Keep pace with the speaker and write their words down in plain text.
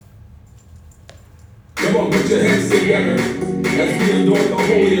on, put your hands together as we adore the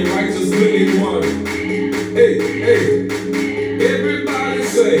holy and righteous living one. Hey, hey, everybody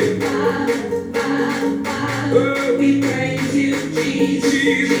say, we praise you, Jesus,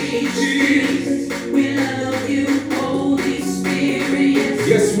 Jesus, Jesus. We love you, Holy Spirit.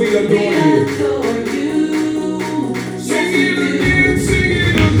 Yes, we adore you. Sing it again, sing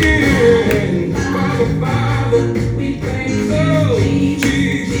it again. Father, Father, we praise you,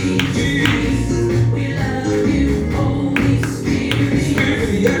 Jesus, Jesus. We love you, Holy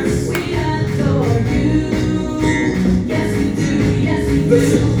Spirit. Yes. We adore you. Yes, we do, yes, we do.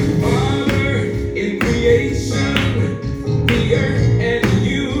 Listen, Father, in creation, the earth and the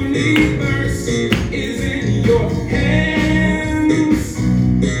universe is in your hands.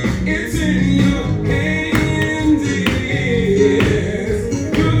 It's in your hands, it is.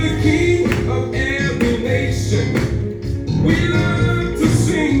 You're the King of every nation. We love to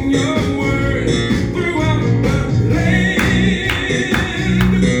sing your word throughout the land.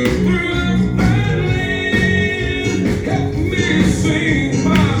 Throughout the land. Help me sing,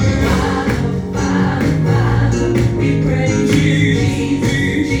 Father. We praise you,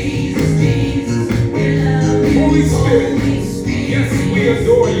 Jesus, Jesus. We love you, Holy Spirit. Holy Spirit. Yes, we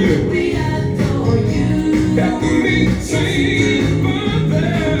adore you. We adore you. Help me sing, Father.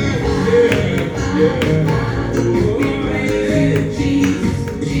 Yeah, yeah. We praise you,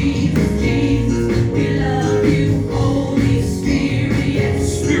 Jesus, Jesus, Jesus. We love you, Holy Spirit.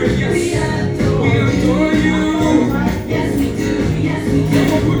 Yes, Spirit, yes. we adore We adore you. Yes, we do. Yes, we Come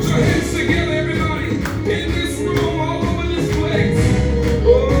do. on, put your hands together, everybody. In this room, all over this place.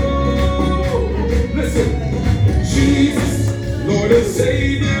 Oh, listen. Jesus, Lord and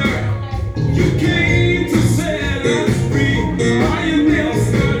Savior, you came to set us free by your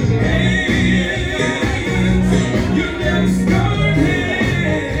nail-scarred hands. Your nail-scarred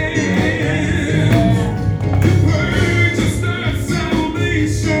hands. You purchased our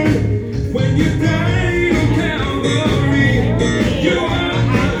salvation when you died on Calvary. You are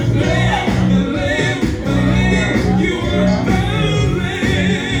our Lamb, the Lamb, the Lamb. You are the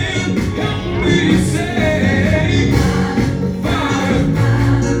Lamb. Help me say, Father.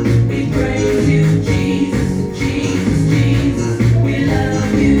 We praise you, Jesus, Jesus, Jesus. We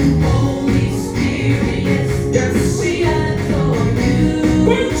love you, Holy Spirit. Yes, Yes. we adore you.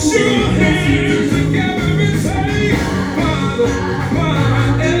 Put your hands together and say, Father,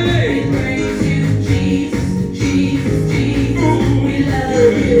 Father, hey. We praise you, Jesus, Jesus, Jesus. Ooh, We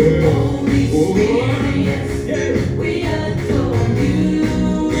love you, yeah. Holy Oh, Spirit. Yes, yeah. we adore you.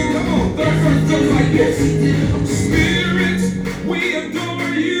 Come on, third verse goes like Yes, we this. do. Spirit, we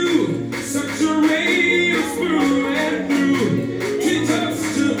adore you. Such a rain through and through. Teach us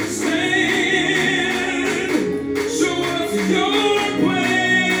to stand. Show us your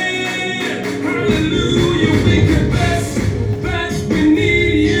plan. Hallelujah, we confess that we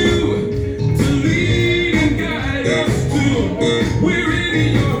need you to lead and guide us to. We're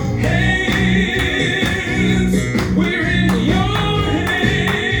in your hands. We're in your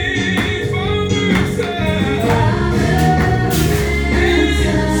hands. Father, Son,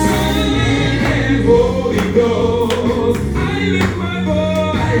 and Holy Ghost. I lift my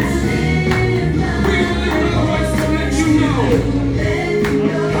voice. We will lift our voice to let you know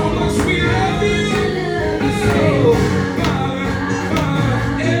how much we love you. Oh, Father,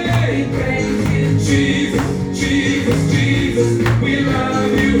 Father, hey. Jesus, Jesus, Jesus, we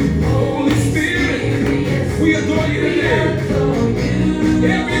love you. Holy Spirit, we adore you today.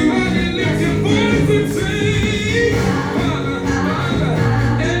 Everybody lift your voice and sing. Father, Father,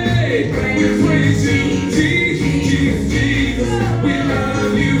 hey. We praise you. Jesus, Jesus, Jesus, we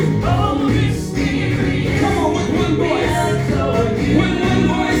love you. Holy Spirit. Come on, with one voice. With one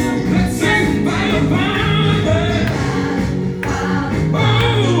voice, let's sing Father, Father. Oh,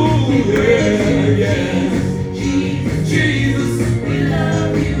 yeah, yeah. Jesus, We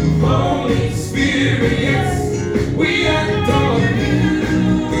love you, Holy Spirit, yes, we adore you.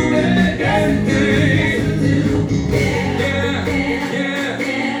 Yeah, yeah, yeah,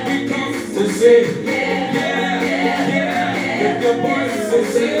 yeah. We come to say, yeah, yeah. Lift your voice and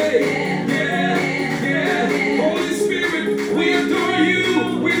say, yeah, yeah. Holy Spirit, we adore you.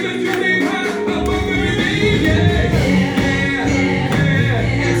 We lift your name high above every name, yeah, yeah,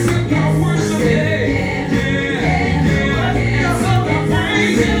 yeah. Accept our worship, yeah, yeah, yeah. Accept our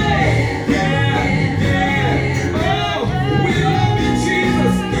praise, yeah, yeah. Oh, we love you,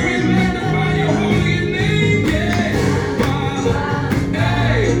 Jesus. We magnify your holy name, yeah. Father,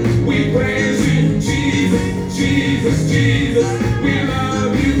 hey, we praise you, Jesus, Jesus, Jesus. We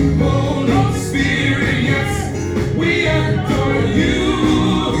love you,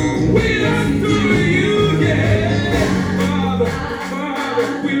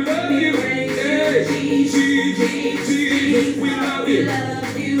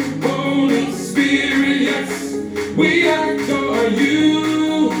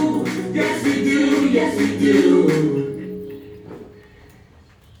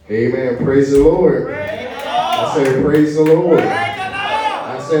 Amen. Praise the Lord. I say praise the Lord.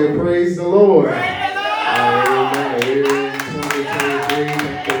 I say praise the Lord. Amen. We're in 2023.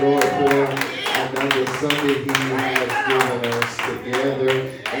 Thank the Lord for another Sunday He has given us together.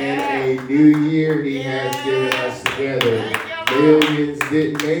 And a new year He has given us together. Millions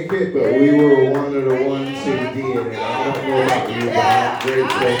didn't make it, but we were one of the ones who did. And I don't know about you, but I'm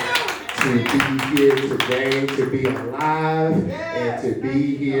grateful to be here today, to be alive, and to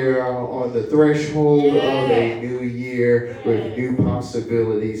be here on the threshold of a new year with new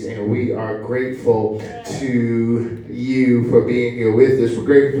possibilities. And we are grateful to you for being here with us. We're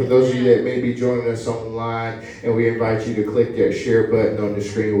grateful for those of you that may be joining us online, and we invite you to click that share button on the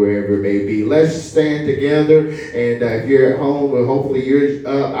screen wherever it may be. Let's stand together, and if you're at home, and hopefully you're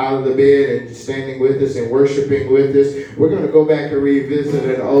out of the bed and standing with us and worshiping with us, we're going to go back and revisit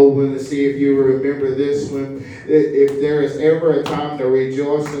an old one to see if you remember this one. If there is ever a time to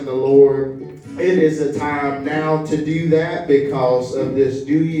rejoice in the Lord, it is a time now to do that because of this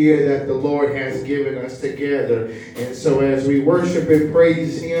new year that the Lord has given us together. And so as we worship and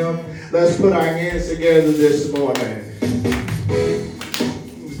praise Him, let's put our hands together this morning.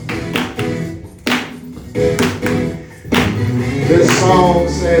 This song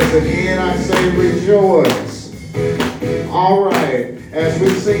says, again I say rejoice. All right, as we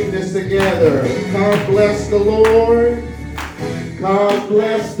sing this together, come bless the Lord. Come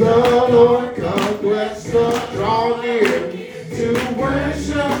bless the Lord, come bless the draw near to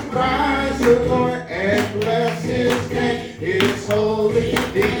worship Christ the Lord and bless His name. It's holy,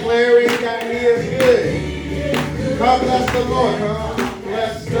 declaring that He is good. Come bless the Lord, come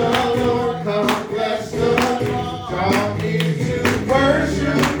bless the Lord, come bless the Lord, draw near to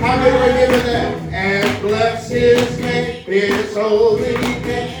worship. How many were given that? And bless His name, His holy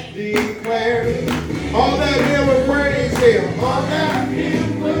name, declaring. All that men will praise Him. All that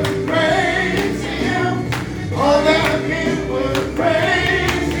men will praise Him. All that men will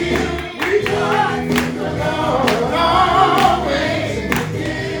praise Him. Rejoice in the Lord always. And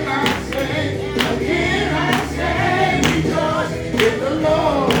again I say, rejoice in the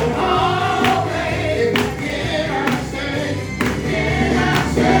Lord always. And again I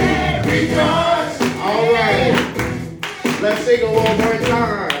say, rejoice. All right. Let's sing it one more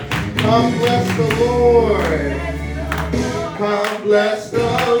time. Come bless the Lord. Come bless the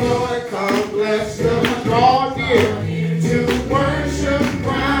Lord. Come bless the Lord. Draw near to worship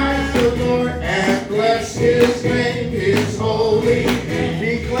Christ the Lord and bless His name, His holy name.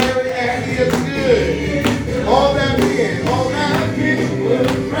 Declare that He is good. All that men will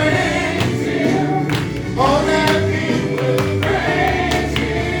praise Him. All that men will praise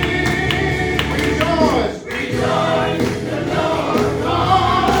Him. Rejoice, rejoice in the Lord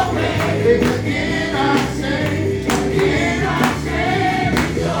always. Again I say, rejoice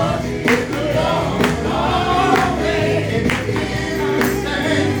in the Lord always. And again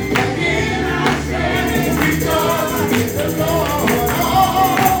I say, rejoice in the Lord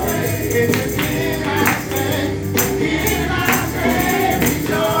always. And again I say,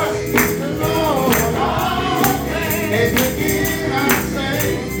 rejoice in the Lord always. And again I say,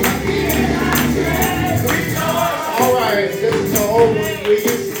 rejoice. All right, this is the old one we used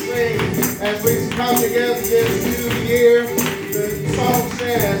to sing as we come together this new year. The song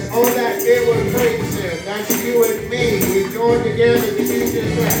says, oh, that it would praise Him. That's you and me. We join together to do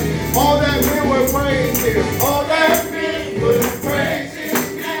just that. All that men would praise Him. All that men would praise His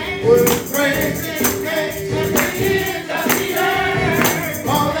name. Would praise His name to the ends of the earth.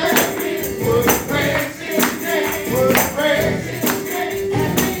 All that men would praise His name. Would praise His name at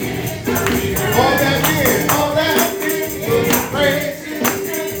the ends of the earth. All that men would praise His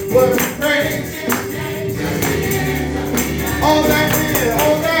name. Would praise His name to the ends of the earth. All that men,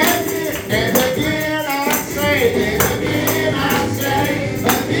 and again I say, and again I say,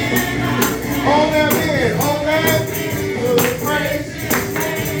 again I say, all that men will praise His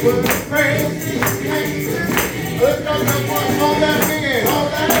name, will praise His name. Lift up the voice, all that men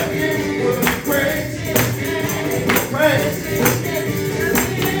will praise His name, praise His name.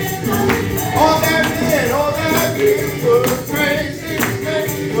 All that men will praise His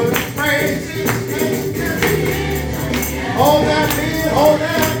name, will praise His name. All that men,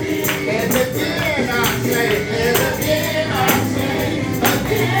 and again I say, and again I say,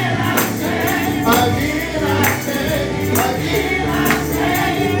 again I say, again I say, again I say,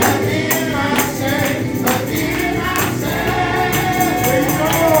 again I say, again I say,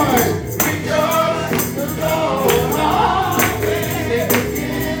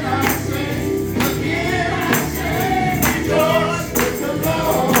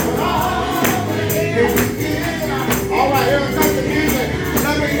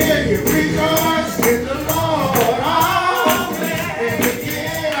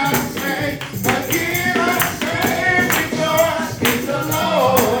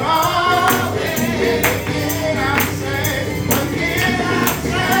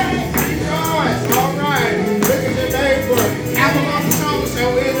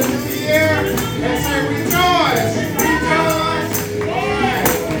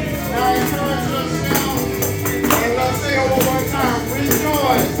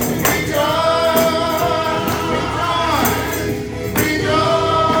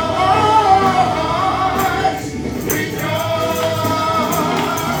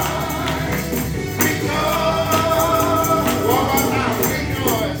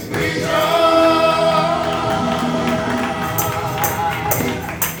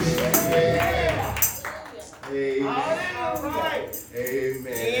 Amen.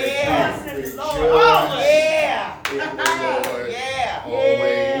 Yes. Rejoice Oh, yeah. in the Lord Yeah.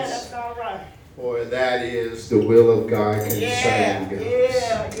 always. That's all right. For that is the will of God concerning us.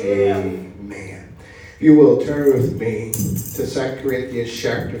 Yeah. Amen. If you will turn with me to 2 Corinthians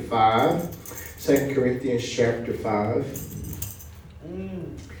chapter 5. 2 Corinthians chapter 5.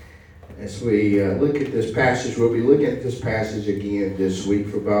 As we look at this passage, we'll be looking at this passage again this week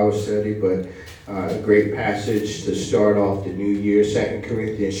for Bible study, but a great passage to start off the new year, 2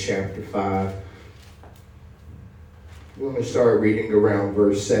 Corinthians chapter 5. We're going to start reading around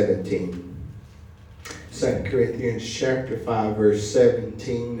verse 17. 2 Corinthians chapter 5, verse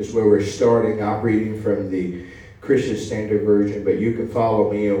 17 is where we're starting. I'm reading from the Christian Standard Version, but you can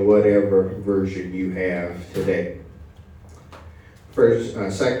follow me in whatever version you have today. First,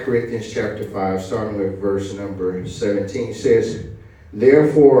 2 Corinthians chapter 5, starting with verse number 17, says,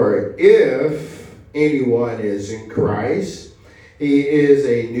 "Therefore, if anyone is in Christ, he is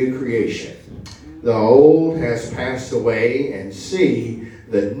a new creation. The old has passed away, and see,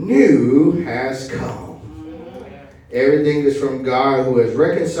 the new has come. Everything is from God, who has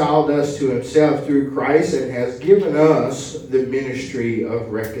reconciled us to himself through Christ and has given us the ministry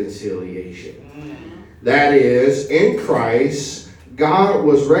of reconciliation. That is, in Christ, God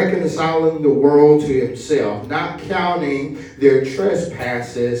was reconciling the world to himself, not counting their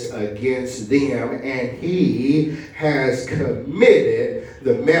trespasses against them, and he has committed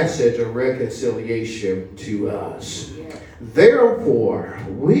the message of reconciliation to us. Therefore,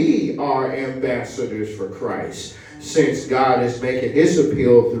 we are ambassadors for Christ. Since God is making his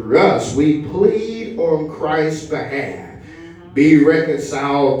appeal through us, we plead on Christ's behalf. Be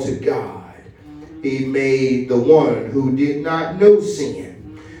reconciled to God. He made the one who did not know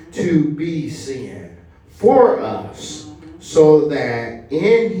sin to be sin for us, so that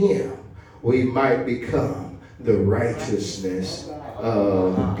in him we might become the righteousness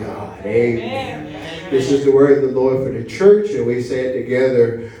of God." Amen. This is the word of the Lord for the church, and we say it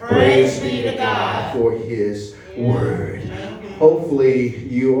together. Praise be to God for his word. Hopefully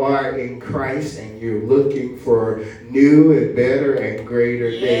you are in Christ and you're looking for new and better and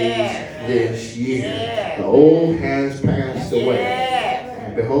greater days this year. The old has passed away.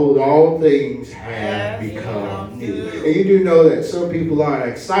 And behold, all things have become new. And you do know that some people aren't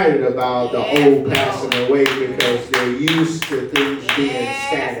excited about the old passing away because they're used to things being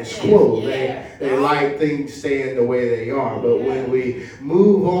status quo. They like things staying the way they are. But when we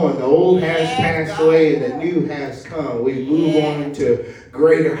move on, the old has passed away and the new has come. We move on to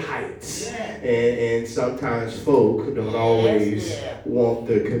greater heights. And sometimes folk don't always want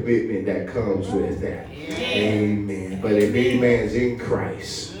the commitment that comes with that. Amen. But if any man's in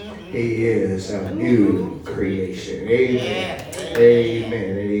Christ, he is a new creation. Amen.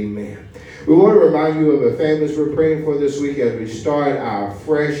 Amen. Amen. We want to remind you of the families we're praying for this week as we start our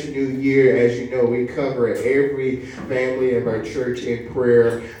fresh new year. As you know, we cover every family of our church in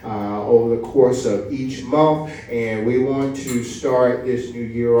prayer over the course of each month. And we want to start this new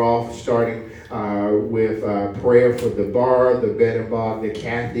year off starting with prayer for the Barr, the Bedenbach, the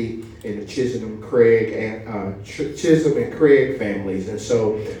Kathy, and the Chisholm and Craig families. And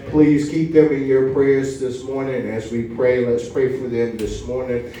so please keep them in your prayers this morning. As we pray, let's pray for them this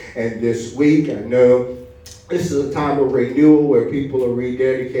morning and this week. I know this is a time of renewal where people are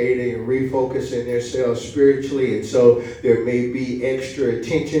rededicating and refocusing themselves spiritually. And so there may be extra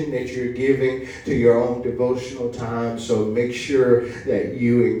attention that you're giving to your own devotional time. So make sure that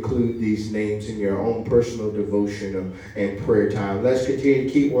you include these names in your own personal devotion and prayer time. Let's continue to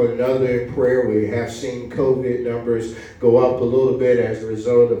keep one another in prayer. We have seen COVID numbers go up a little bit as a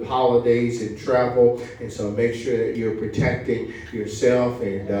result of holidays and travel. And so make sure that you're protecting yourself.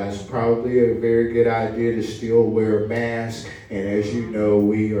 And it's probably a very good idea to still wear a mask, and as you know,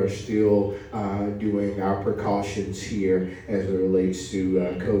 we are still doing our precautions here as it relates to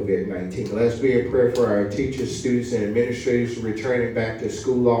COVID-19. Let's be in prayer for our teachers, students, and administrators returning back to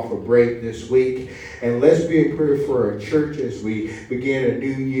school off a break this week. And let's be in prayer for our church as we begin a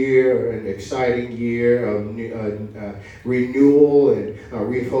new year, an exciting year of renewal and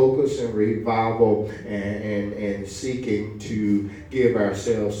refocus and revival, and seeking to give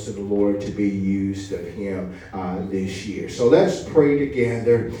ourselves to the Lord to be used of him this year. So let's pray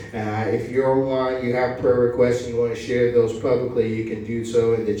together. If you're online, you have prayer requests and you want to share those publicly, you can do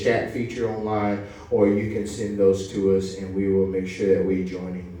so in the chat feature online, or you can send those to us and we will make sure that we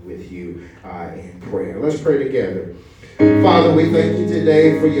join in with you in prayer. Let's pray together. Father, we thank you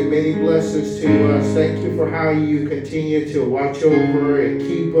today for your many blessings to us. Thank you for how you continue to watch over and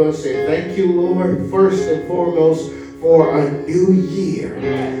keep us. And thank you, Lord, first and foremost, for a new year.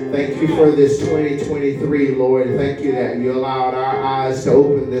 Thank you for this 2023, Lord. Thank you that you allowed our eyes to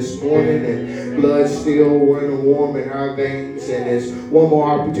open this morning and blood still running warm in our veins. And it's one more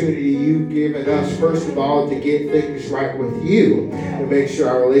opportunity you've given us, first of all, to get things right with you, to make sure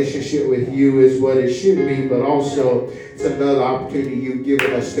our relationship with you is what it should be, but also it's another opportunity you've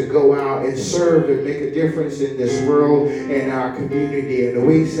given us to go out and serve and make a difference in this world and our community. And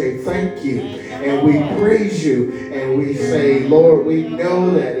we say thank you, and we praise you, and we say, Lord, we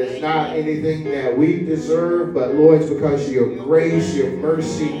know that it's not anything that we deserve, but Lord, it's because of your grace, your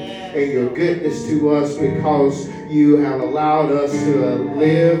mercy, and your goodness to us, because you have allowed us to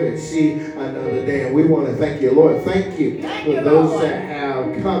live and see another day. And we want to thank you, Lord. Thank you for those that have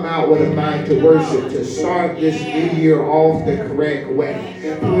come out with a mind to worship, to start this new year off the correct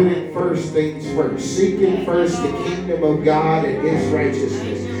way, putting first things first, seeking first the kingdom of God and his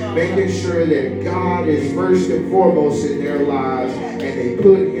righteousness, making sure that God is first and foremost in their lives, and they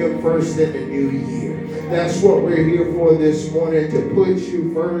put him first in the new year. That's what we're here for this morning, to put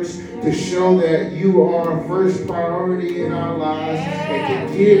you first, to show that you are first priority in our lives, and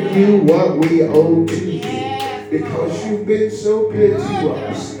to give you what we owe to you, because you've been so good to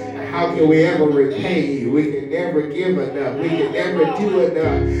us. How can we ever repay you? We can never give enough. We can never do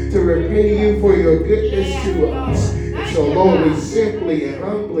enough to repay you for your goodness to us. And so, Lord, we simply and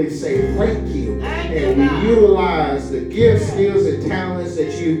humbly say thank you, and we utilize the gifts, skills, and talents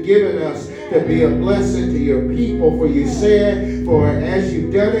that you've given us to be a blessing to your people. For you said, for as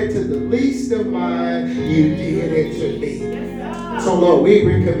you've done it to the least of mine, you did it to me. So, Lord, we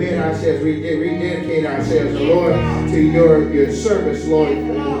recommit ourselves, we rededicate ourselves, Lord, to your service, Lord,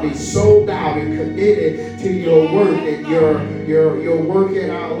 to be sold out and committed to your work and your work in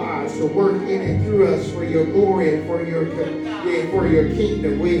our lives, to work in and through us for your glory and for your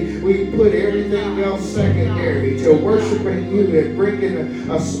kingdom. We put everything else secondary to worshiping you and bringing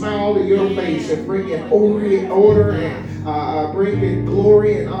a smile to your face and bringing order and bringing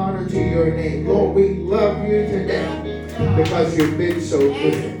glory and honor to your name. Lord, we love you today, because you've been so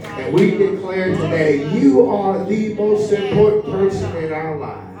good. And we declare today, you are the most important person in our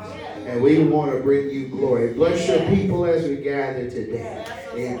lives. And we want to bring you glory. Bless your people as we gather today.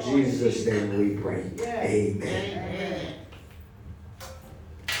 In Jesus' name we pray. Amen.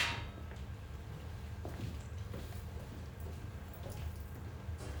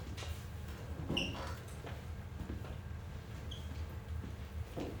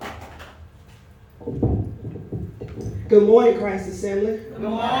 Good morning, Christ Assembly. Good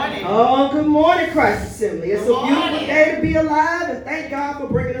morning. Oh, good morning, Christ Assembly. It's a beautiful day to be alive, and thank God for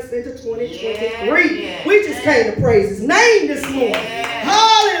bringing us into 2023. Yeah. We just came to praise his name this morning.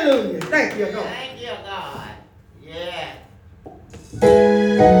 Yeah. Hallelujah. Thank you, God. Thank you, God. Yeah.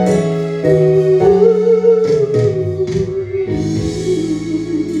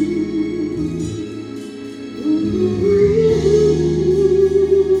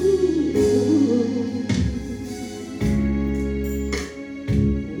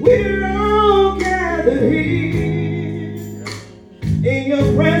 We're all gathered here in your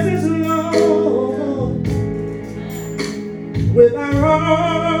presence, Lord, with our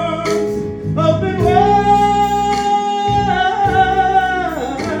arms open wide,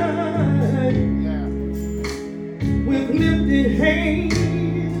 with lifted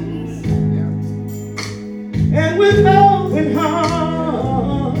hands and with open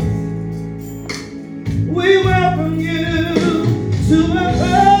hearts. We welcome you to our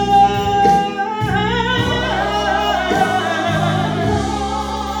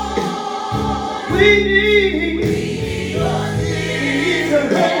we need the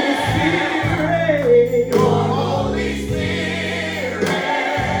Holy Spirit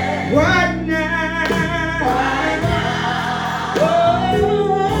right now. Oh,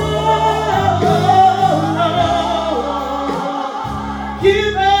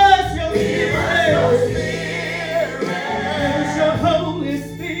 give us your Spirit. Give us your Holy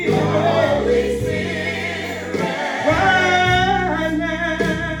Spirit right now.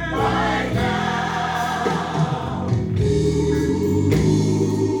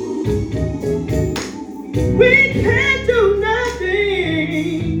 We can't do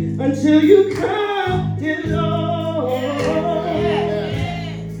nothing until you come, dear Lord.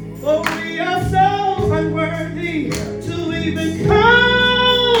 For we are so unworthy to even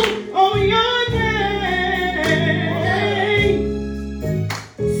call on your name.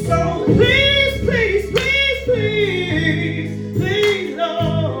 So please, please, please, please, please,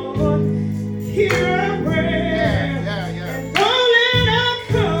 Lord, hear our prayer. And don't let our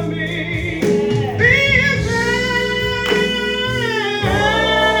coming be in vain.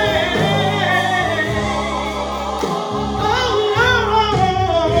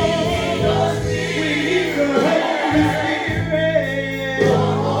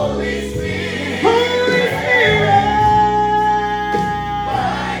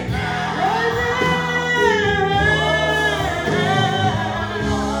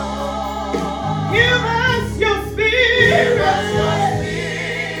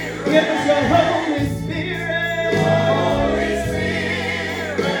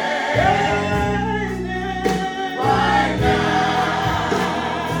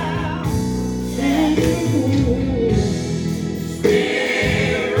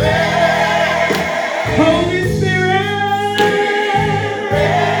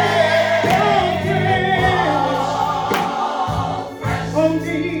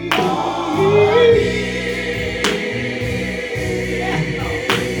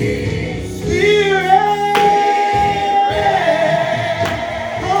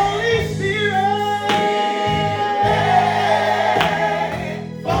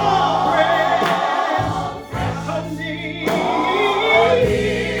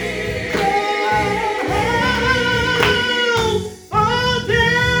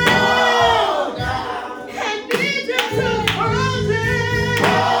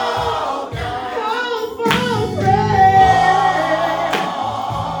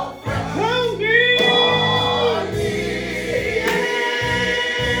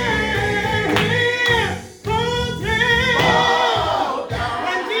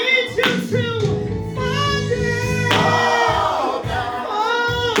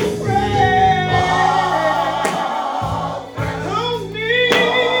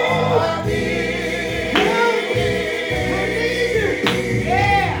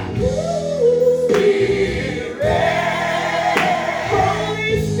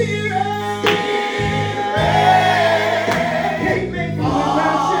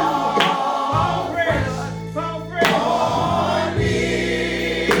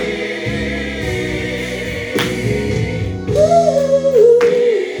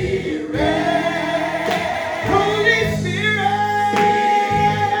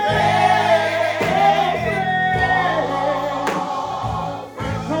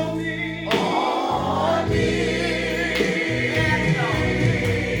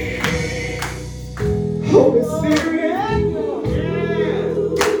 Holy Spirit,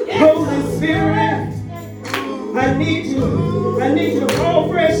 Holy Spirit, I need you. I need you to fall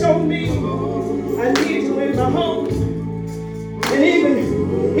fresh on me. I need you in my home. And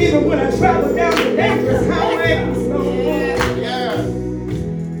even when I travel down the dangerous highways,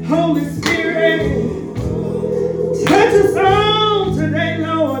 Holy Spirit, touch us all today,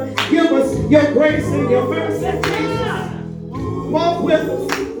 Lord. Give us your grace and your mercy. Walk with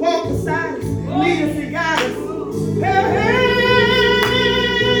us, walk beside us, lead us and guide us. Hey,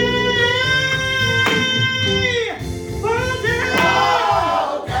 fall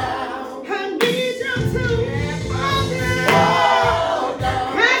down. I need you to fall down.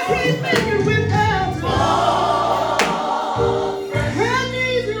 I can't make it without you. I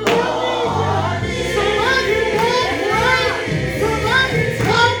need you, so I can walk right, so I can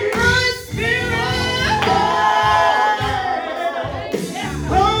talk right, Spirit.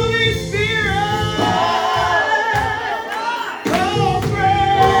 Holy Spirit,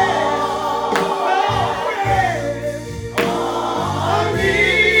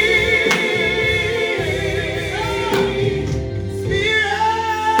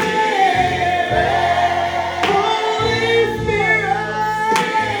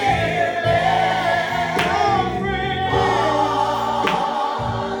 fall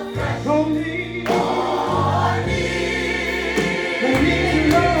fresh on me. Please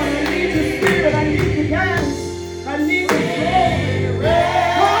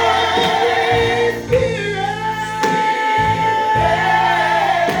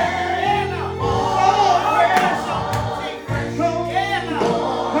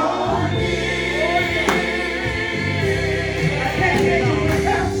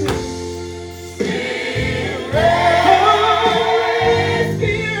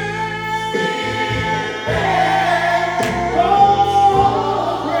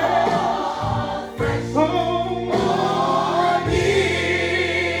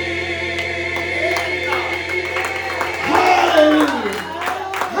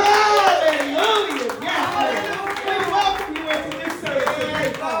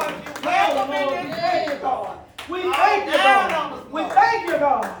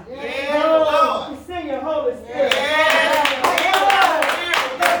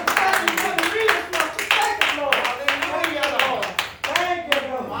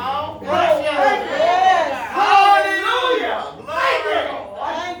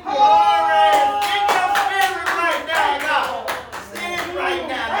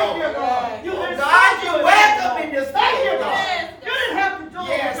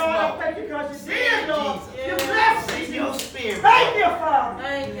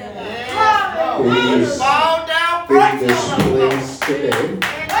in this place today and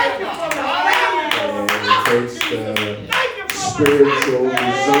takes the spiritual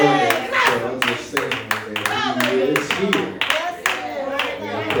discernment to understand that He is here.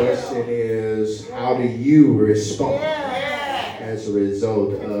 And the question is, how do you respond as a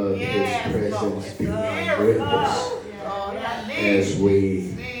result of His presence being with us as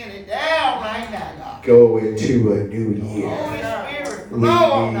we go into a new year? We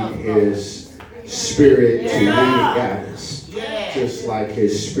need His Spirit to lead and guide us, just like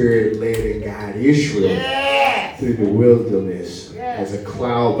His Spirit led and guided Israel through the wilderness as a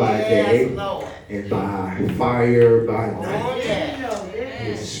cloud by day and by fire by night.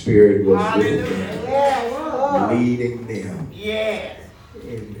 His Spirit was with them, leading them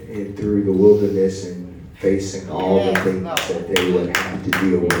in through the wilderness and facing all the things that they would have to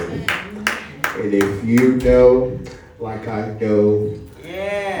deal with. And if you know, like I know,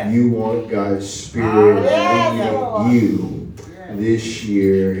 you want God's Spirit leading you this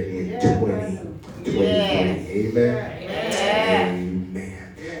year in 2023. Amen? Amen.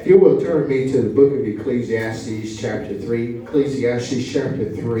 If you will turn me to the book of Ecclesiastes chapter 3. Ecclesiastes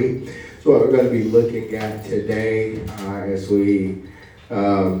chapter 3 is what we're going to be looking at today as we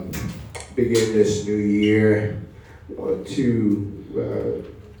begin this new year. I want to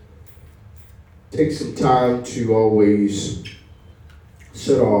take some time to always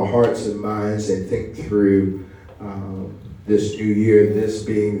set our hearts and minds and think through this new year, this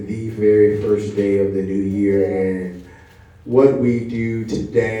being the very first day of the new year, and what we do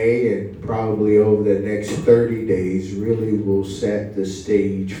today and probably over the next 30 days really will set the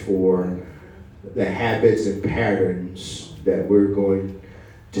stage for the habits and patterns that we're going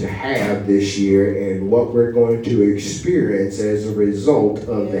to have this year and what we're going to experience as a result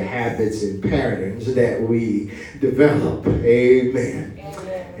of the habits and patterns that we develop. Amen.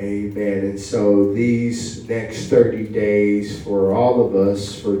 Amen. And so these next 30 days for all of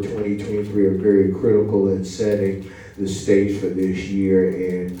us for 2023 are very critical in setting the stage for this year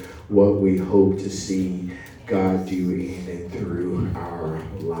and what we hope to see God do in and through our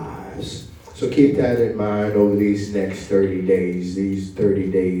lives. So keep that in mind over these next 30 days. These 30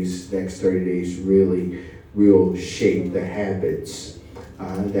 days, next 30 days really will shape the habits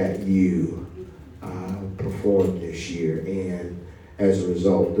that you perform this year. And as a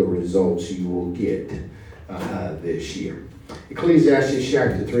result, the results you will get this year. Ecclesiastes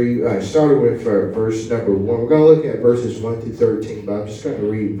chapter 3, starting with verse number 1. We're going to look at verses 1 through 13, but I'm just going to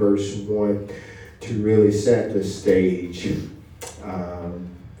read verse 1 to really set the stage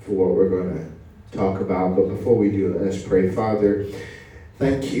for what we're going to talk about. But before we do, let's pray. Father,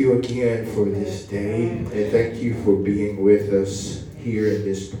 thank you again for this day, and thank you for being with us here in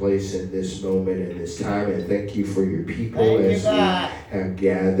this place, in this moment, in this time, and thank you for your people as we have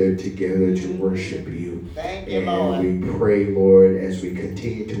gathered together to worship you. Thank you, Lord. And we pray, Lord, as we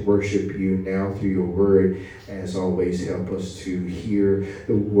continue to worship you now through your word, as always, help us to hear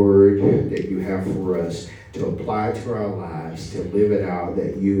the word that you have for us, to apply it to our lives, to live it out,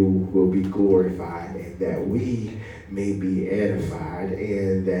 that you will be glorified and that we may be edified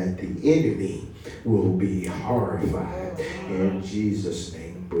and that the enemy will be horrified. In Jesus'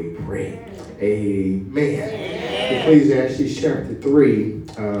 name we pray. Amen. Ecclesiastes chapter 3,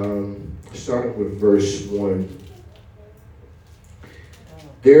 starting with verse 1.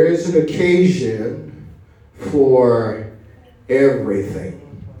 There is an occasion for everything,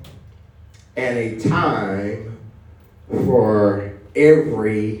 and a time for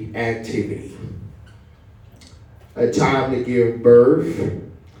every activity. A time to give birth,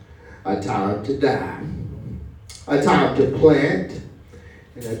 a time to die, a time to plant,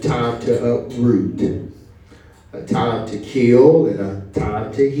 and a time to uproot, a time to kill, and a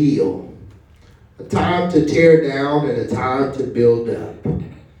time to heal, a time to tear down, and a time to build up,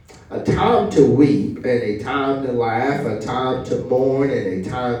 a time to weep, and a time to laugh, a time to mourn, and a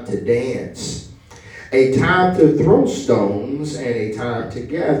time to dance, a time to throw stones, and a time to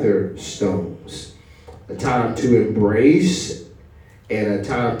gather stones, a time to embrace, and a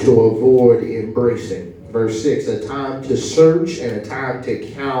time to avoid embracing. Verse 6, a time to search and a time to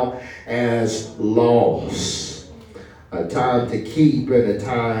count as loss, a time to keep and a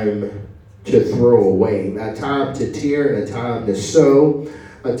time to throw away, a time to tear and a time to sow,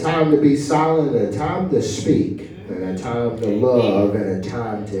 a time to be silent and a time to speak, and a time to love and a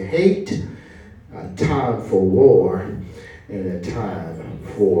time to hate, a time for war and a time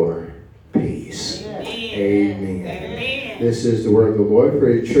for peace. Amen. This is the word of the Lord for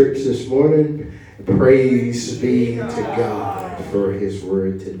your church this morning. Praise be to God for his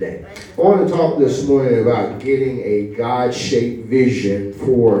word today. I want to talk this morning about getting a God-shaped vision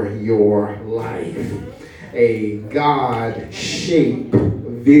for your life. A God-shaped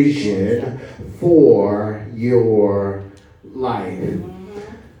vision for your life.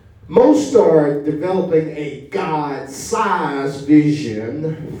 Most are developing a God-sized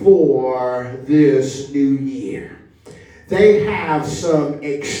vision for this new year. They have some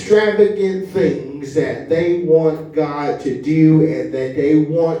extravagant things that they want God to do and that they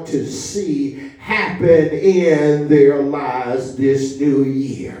want to see happen in their lives this new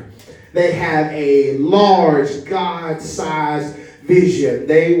year. They have a large God-sized vision.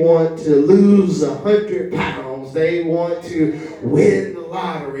 They want to lose 100 pounds. They want to win the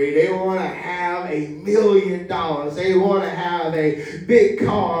lottery. They want to have $1 million. They want to have a big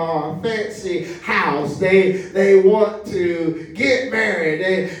car, a fancy house. They want to get married.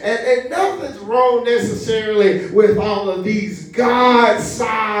 And nothing's wrong necessarily with all of these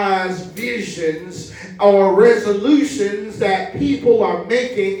God-sized visions or resolutions that people are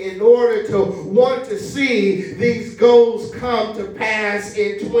making in order to want to see these goals come to pass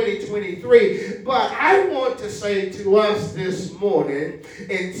in 2023. But I want to say to us this morning,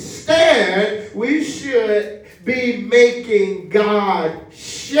 instead, we should be making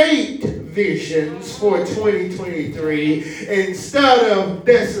God-shaped visions for 2023 instead of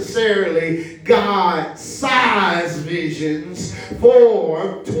necessarily God-sized visions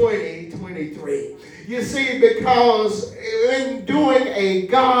for 2023. You see, because in doing a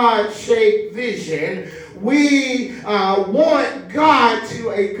God-shaped vision, we want God to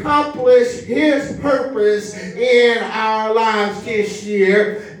accomplish his purpose in our lives this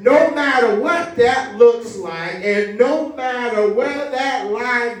year, no matter what that looks like and no matter where that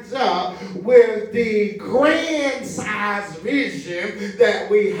lines up with the grand size vision that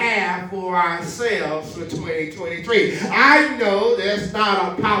we have for ourselves for 2023. I know that's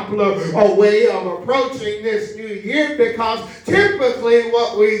not a popular popular way of approaching this new year, because typically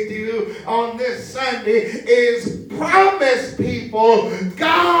what we do on this Sunday is promise people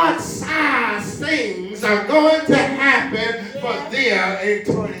God-sized things are going to happen for them in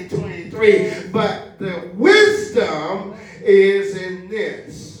 2023. But the wisdom is in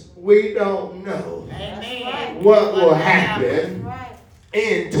this. We don't know what will happen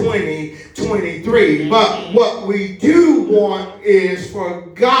in 2023. But what we do want is for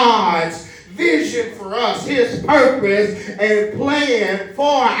God's vision for us, His purpose and plan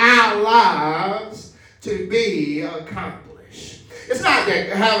for our lives to be accomplished. It's not that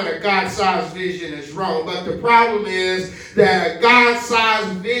having a God-sized vision is wrong, but the problem is that a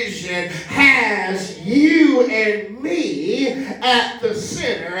God-sized vision has you and me at the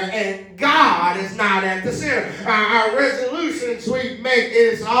center, and God is not at the center. Our resolutions we make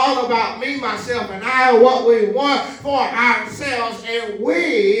is all about me, myself, and I, what we want for ourselves, and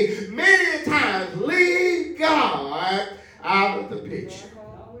we many times leave God out of the picture.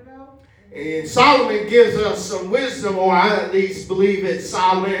 And Solomon gives us some wisdom, or I at least believe it's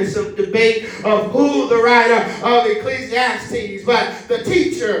Solomon. It's some debate of who the writer of Ecclesiastes. But the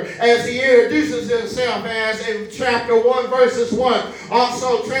teacher, as he introduces himself as in chapter 1, verses 1,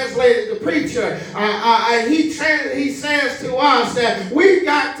 also translated the preacher, he says to us that we've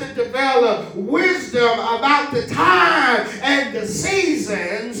got to develop wisdom about the time and the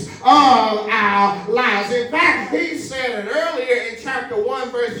seasons of our lives. In fact, he said it earlier in chapter 1,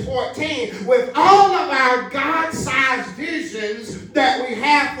 verse 14, with all of our God-sized visions that we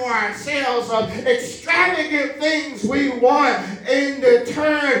have for ourselves of extravagant things we want in the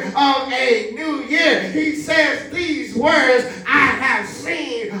turn of a new year, he says these words, I have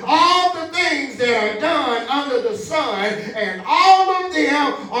seen all the things that are done under the sun, and all of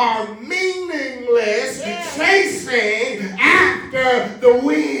them are meaningless, chasing after the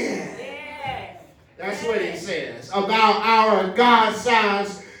wind. That's what he says about our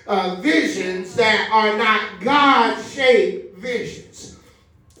God-sized visions that are not God-shaped visions.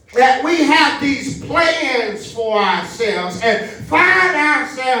 That we have these plans for ourselves and find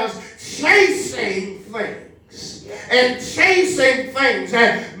ourselves chasing things. And chasing things.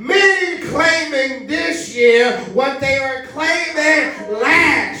 And many claiming this year what they were claiming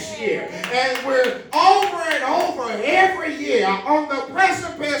last year. And we're over and over every year on the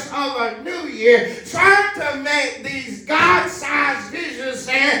precipice of a new year trying to make these God-sized visions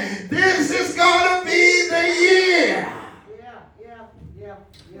saying this is going to be the year.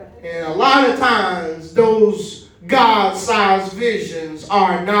 And a lot of times those God-sized visions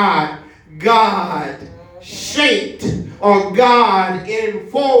are not God-shaped or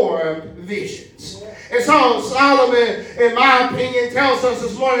God-informed visions. And so Solomon, in my opinion, tells us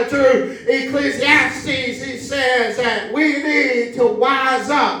this morning through Ecclesiastes, he says that we need to wise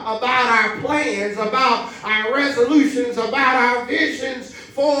up about our plans, about our resolutions, about our visions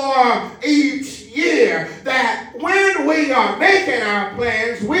for each year. That when we are making our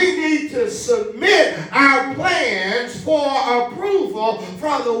plans, we need to submit our plans for approval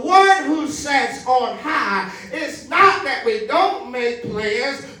from the one who sits on high. It's not that we don't make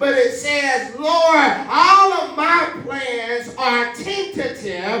plans, but it says, Lord, all of my plans are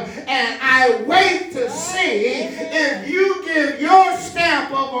tentative, and I wait to see if you give your stamp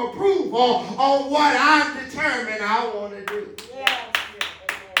of approval on what I've determined I want to do.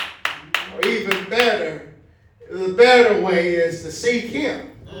 Or even better, the better way is to seek Him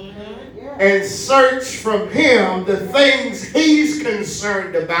and search from Him the things He's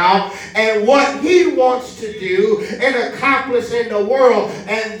concerned about and what He wants to do and accomplish in the world,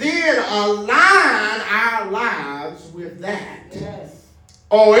 and then align our lives with that.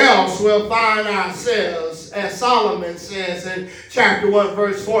 Or else we'll find ourselves, as Solomon says in chapter 1,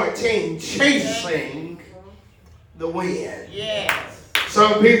 verse 14, chasing the wind.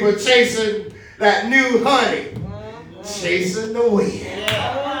 Some people are chasing that new honey, chasing the wind,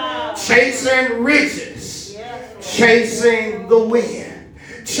 chasing riches, chasing the wind,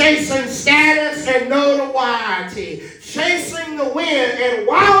 chasing status and notoriety, chasing the wind. And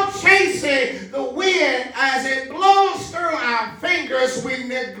while chasing the wind, as it blows through our fingers, we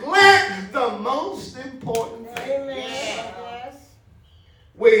neglect the most important thing.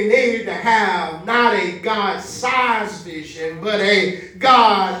 We need to have not a God-sized vision, but a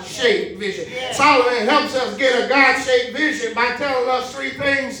God-shaped vision. Solomon helps us get a God-shaped vision by telling us three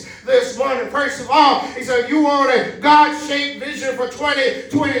things this morning. First of all, he said, you want a God-shaped vision for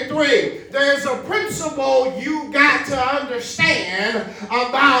 2023. There's a principle you got to understand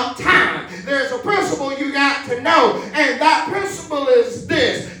about time. There's a principle you got to know, and that principle is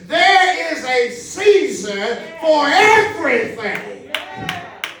this. There is a season for everything.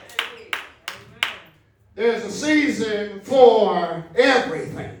 season for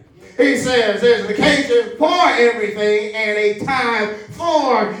everything. He says there's an occasion for everything and a time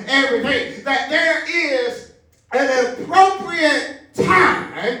for everything. That there is an appropriate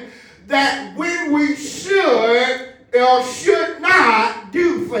time that when we should or should not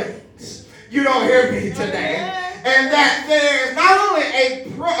do things. You don't hear me today. And that there's not only a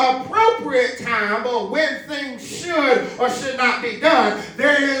appropriate time or when things should or should not be done,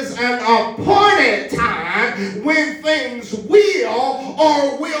 there is an appointed time when things will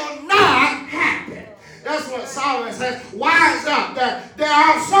or will not happen. That's what Solomon says. Wise up. That there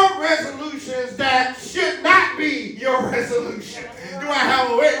are some resolutions that should not be your resolution. Do I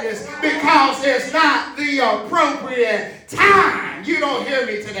have a witness? Because it's not the appropriate time. You don't hear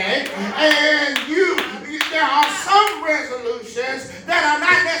me today. And there are some resolutions that are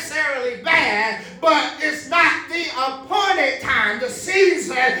not necessarily bad, but it's not the appointed time. The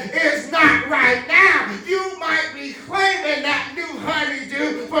season is not right now. You might be claiming that new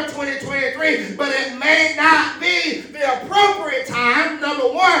honeydew for 2023, but it may not be the appropriate time,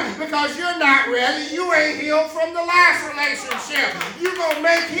 number one, because you're not ready. You ain't healed from the last relationship. You're going to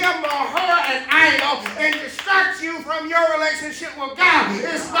make him or her an idol and distract you from your relationship with God.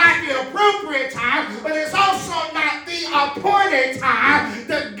 It's not the appropriate time, but it's also not the appointed time,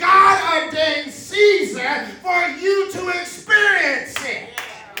 the God-ordained season for you to experience it.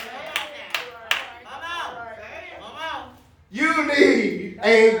 You need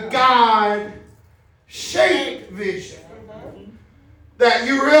a God-shaped vision that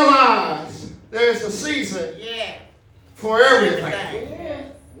you realize there's a season for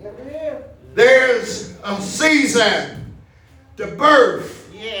everything. There's a season to birth.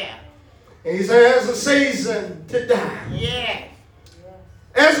 And he says there's a season to die.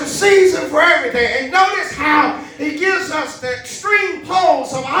 There's a season for everything. And notice how he gives us the extreme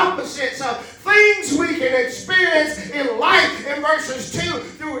poles of opposites of things we can experience in life in verses 2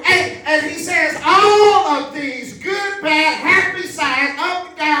 through 8. And he says all of these good, bad, happy signs, up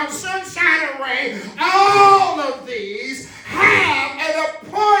and down, sunshine and rain, all of these have an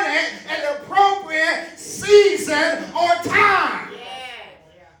appointed and appropriate season or time.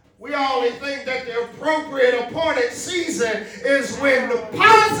 We only think that the appropriate appointed season is when the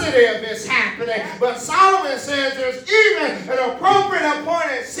positive is happening. But Solomon says there's even an appropriate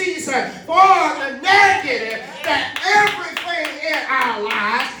appointed season for the negative, that everything in our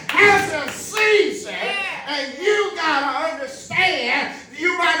lives has a season. And you got to understand,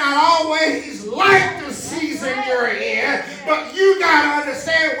 you might not always like the season you're in, but you got to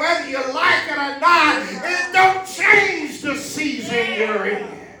understand whether you like it or not, it don't change the season you're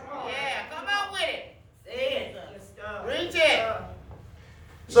in.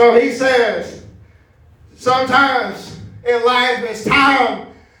 So he says, sometimes in life it's time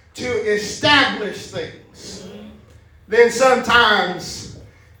to establish things. Then sometimes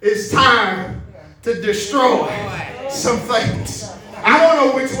it's time to destroy some things. I don't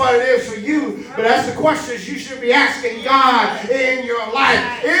know which one it is for you, but that's the questions you should be asking God in your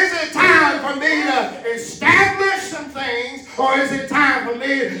life. Is it time for me to establish some things, or is it time for me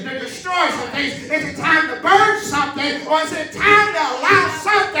to destroy some things? Is it time to burn something, or is it time to allow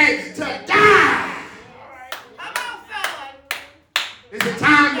something to die? Is it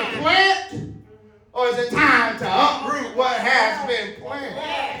time to plant, or is it time to uproot what has been planted?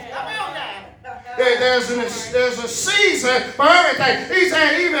 There's a season for everything. He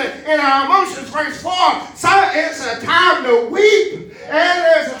said even in our emotions, verse 4, so it's a time to weep and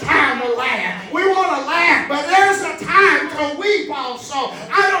there's a time to laugh. We want to laugh, but there's a time to weep also.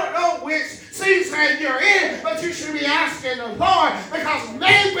 I don't know which season you're in, but you should be asking the Lord, because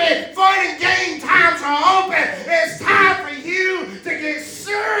maybe fun and game times are open. It's time for you to get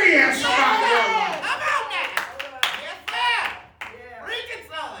serious about your life.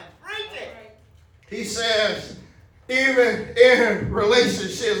 He says, even in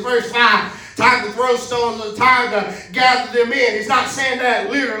relationships, verse 5, time to throw stones and time to gather them in. He's not saying that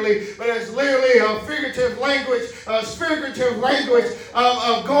literally, but it's literally a figurative language of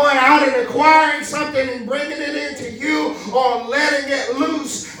going out and acquiring something and bringing it into you, or letting it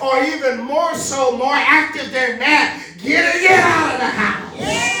loose, or even more so, more active than that, getting it out of the house.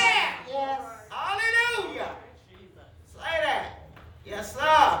 Yeah. Hallelujah. Say that. Yes,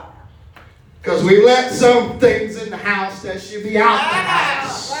 sir. Because we let some things in the house that should be out the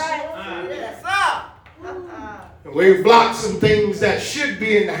house. Yes, sir. And we block some things that should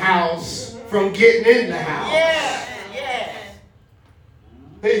be in the house from getting in the house. Yes.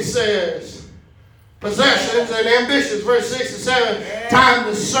 He says, possessions and ambitions, verse 6 and 7, time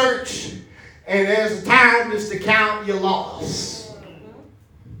to search, and there's a time just to count your loss.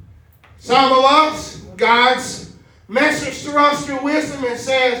 Some of us, God's message to us through wisdom and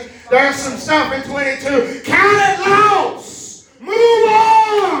says there's some stuff in 22. Count it lost. Move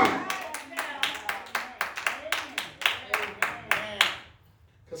on.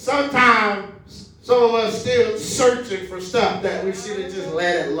 Because sometimes some of us still searching for stuff that we should have just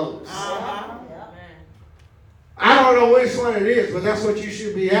let it loose. I don't know which one it is, but that's what you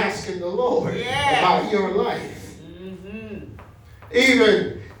should be asking the Lord about your life.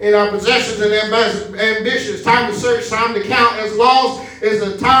 Even in our possessions and ambitions, time to search, time to count as lost, is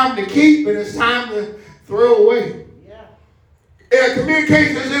a time to keep, and it's time to throw away. In our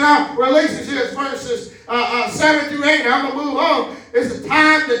communications, in our relationships, verses 7 through 8, and I'm going to move on, it's a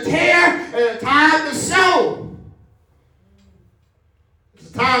time to tear and a time to sow.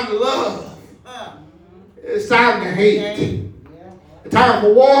 It's a time to love. It's time to hate. A time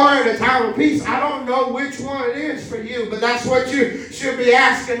for war and a time of peace. I don't know which one it is for you, but that's what you should be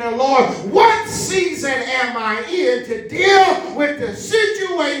asking the Lord. What season am I in to deal with the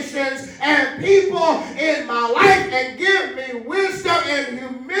situations and people in my life, and give me wisdom and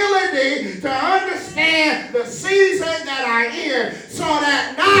humility to understand the season that I'm in, so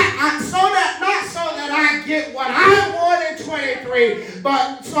that I get what I want in 23,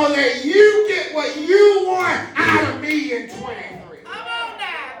 but so that you get what you want out of me in 23. Come on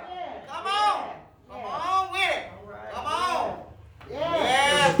now. Come on. Come on with it. Come on.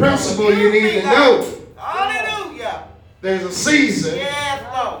 There's a principle you need to know. Hallelujah. There's a season Yes,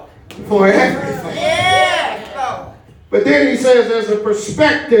 Lord. for everything. Yes, Lord. But then he says there's a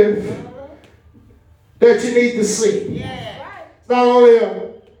perspective that you need to see. Yes. It's not only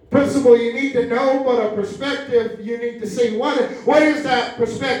a principle you need to know, but a perspective you need to see. What is that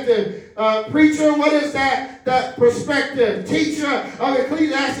perspective? Preacher, what is that perspective? Teacher of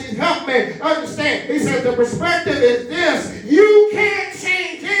Ecclesiastes, help me understand. He says the perspective is this: you can't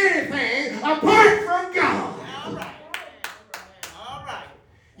change anything apart from God. All right. All right.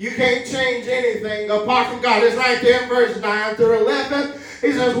 You can't change anything apart from God. It's right there in verse 9 through 11.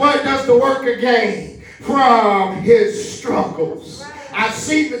 He says, what does the worker gain from his struggles? I've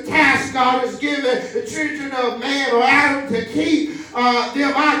seen the task God has given the children of man or Adam to keep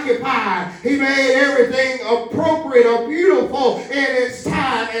them occupied. He made everything appropriate or beautiful in its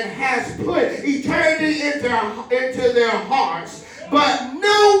time and has put eternity into their hearts. But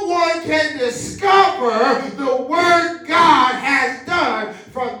no one can discover the work God has done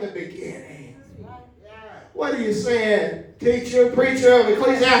from the beginning. What are you saying, teacher, preacher of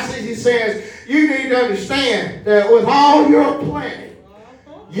Ecclesiastes? He says, you need to understand that with all your planning,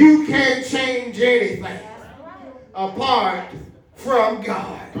 you can't change anything apart from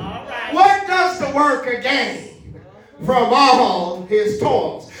God. What does the worker gain from all his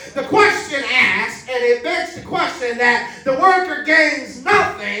toils? The question asks, and it begs the question that the worker gains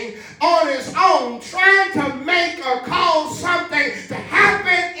nothing on his own trying to make or cause something to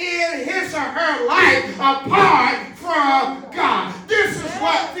happen in his or her life apart from God. This is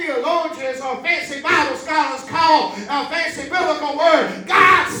what theologians or fancy Bible scholars call a fancy biblical word: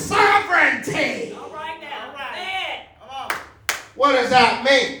 God's sovereignty. All right now. All right. Come on. What does that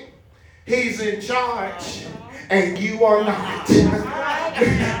mean? He's in charge and you are not.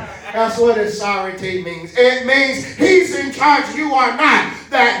 That's what his sovereignty means. It means he's in charge, you are not.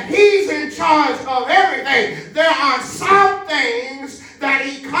 That he's in charge of everything. There are some things that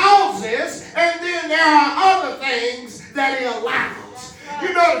he causes, and then there are other things that he allows.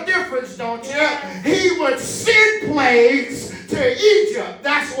 You know the difference, don't you? He would send plagues to Egypt.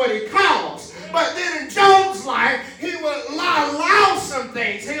 That's what he caused. But then in Job's life, he would allow some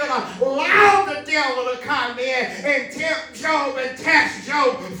things. He would allow the devil to come in and tempt Job and test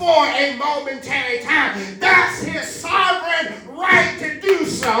Job for a momentary time. That's his sovereign right to do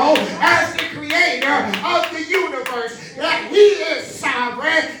so as the creator of the universe. That he is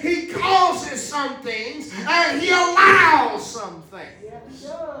sovereign. He causes some things and he allows some things.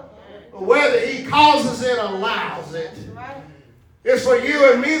 Whether he causes it or allows it, it's for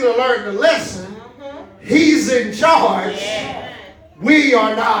you and me to learn the lesson. He's in charge. We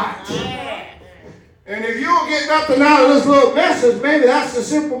are not. And if you don't get nothing out of this little message, maybe that's the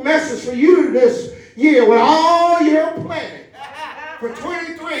simple message for you this year with all your planning for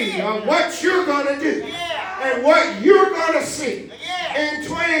 23 of what you're going to do and what you're going to see in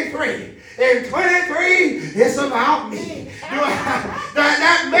 23. In 23, it's about me.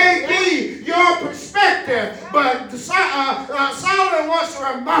 That may be your perspective, but Solomon wants to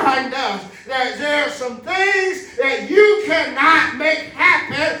remind us that there are some things that you cannot make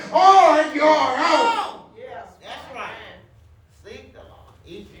happen on your own. Yes, that's right. Seek the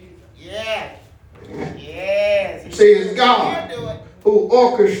Lord. Yes. Yes. See, it's God He'll do it. who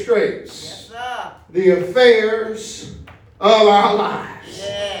orchestrates Yes, sir. the affairs of our lives.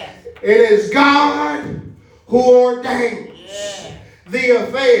 Yes. It is God who ordains Yes. the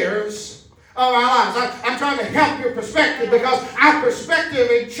affairs of our lives. I'm trying to help your perspective because our perspective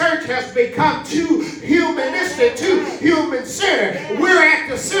in church has become too humanistic, too human-centered. We're at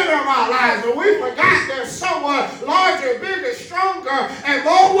the center of our lives, and we forgot there's someone larger, bigger, stronger, and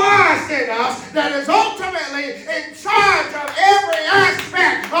more wise than us that is ultimately in charge of every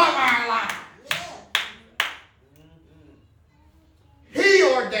aspect of our lives. He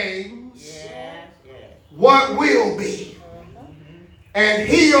ordains Yes. Yes. what will be, and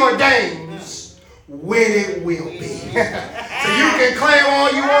He ordains when it will be. So you can claim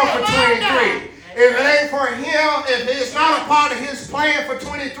all you want for 23. If it ain't for Him, if it's not a part of His plan for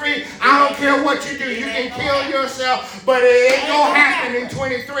 23, I don't care what you do. You can kill yourself, but it ain't gonna happen in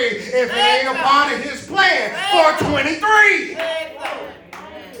 23 if it ain't a part of His plan for 23. Yes,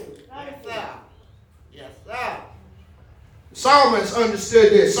 sir. Yes, sir. The psalmist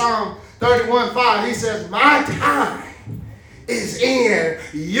understood this. Psalm 31:5, he says, "My time is in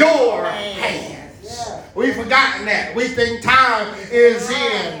your hands." We've forgotten that. We think time is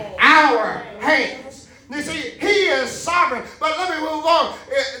in our hands. You see, He is sovereign. But let me move on.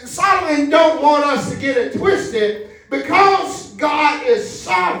 Solomon don't want us to get it twisted. Because God is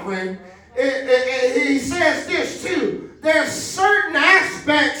sovereign, he says this too. There's certain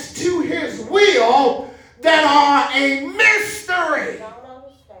aspects to His will that are a mystery.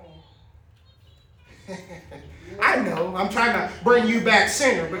 I know, I'm trying to bring you back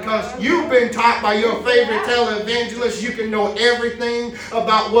center because you've been taught by your favorite televangelist you can know everything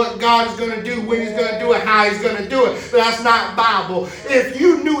about what God is going to do, when He's going to do it, how He's going to do it. But that's not Bible. If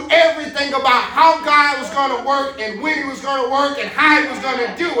you knew everything about how God was going to work and when He was going to work and how He was going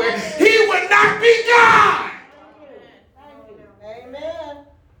to do it, He would not be God. Amen.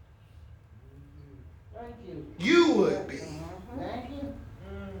 Thank you. You would be. Thank you.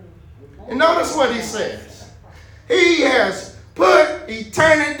 And notice what He says. He has put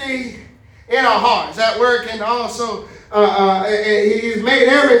eternity in our hearts. That word can also, He's made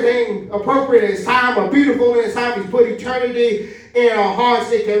everything appropriate in His time or beautiful in His time. He's put eternity in our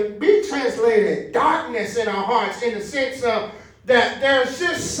hearts. It can be translated darkness in our hearts in the sense of that there's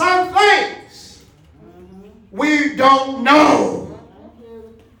just some things we don't know.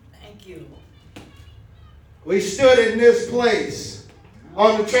 Thank you. We stood in this place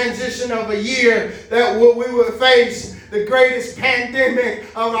on the transition of a year that we would face the greatest pandemic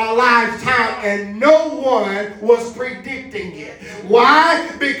of our lifetime, and no one was predicting it. Why?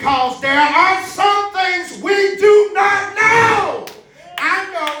 Because there are some things we do not know.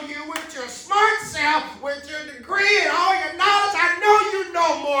 I know you with your smart self, with your degree and all your knowledge. I know you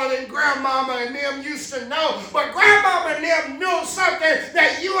know more than Grandmama and them used to know. But Grandmama and them knew something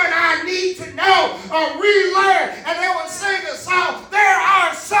that you and I need to know or relearn. And they would sing a song, "There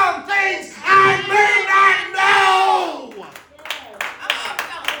are some things I may not know."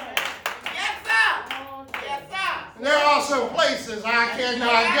 Yes, sir. Yes, sir. And there are some places I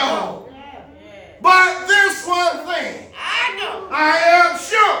cannot go. But this one thing, I know. I am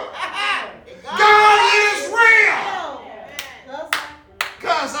sure God is real.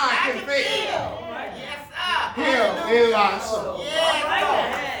 Because I can feel Yes, sir. Him in my soul. Yes, Lord.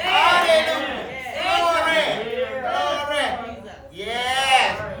 Hallelujah. Glory. Glory.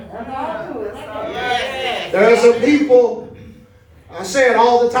 Yes. Yes. There are some people, I say it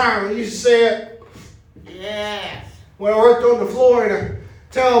all the time. I used to say it Yes. when I worked on the floor and I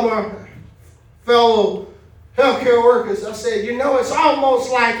tell my fellow healthcare workers, I said, you know, it's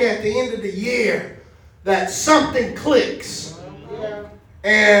almost like at the end of the year that something clicks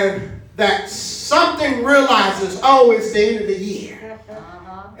and that something realizes, oh, it's the end of the year.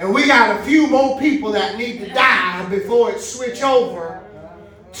 And we got a few more people that need to die before it switch over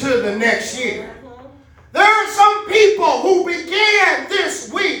to the next year. There are some people who began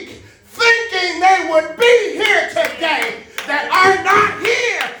this week thinking they would be here today that are not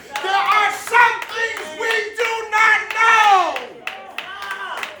here. There are some things we do not know.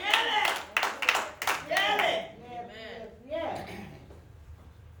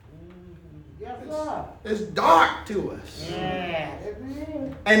 It's dark to us.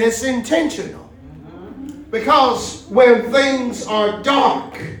 And it's intentional. Because when things are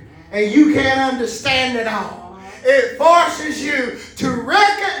dark and you can't understand it all, it forces you to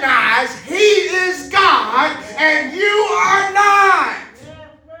recognize He is God and you are not.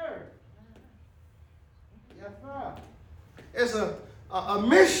 It's a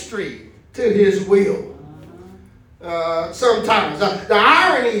mystery to His will. Sometimes. The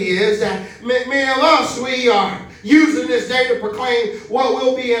irony is that many of us, we are using this day to proclaim what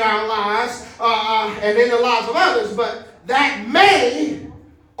will be in our lives and in the lives of others, but that may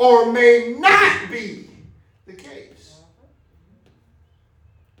or may not be the case.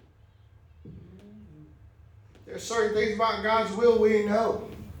 There's certain things about God's will we know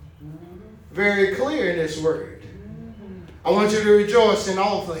very clear in this word. I want you to rejoice in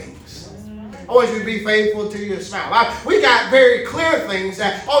all things. I want you to be faithful to your spouse. We got very clear things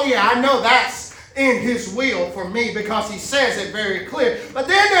that, oh yeah, I know that's in his will for me because he says it very clear. But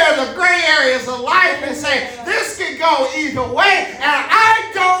then there's the gray areas of life and say, this could go either way and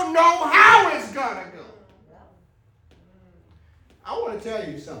I don't know how it's going to go. I want to tell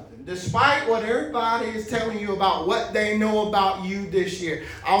you something. Despite what everybody is telling you about what they know about you this year,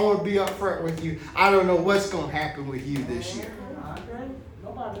 I want to be upfront with you. I don't know what's going to happen with you this year.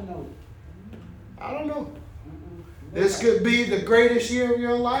 Nobody knows. I don't know. This could be the greatest year of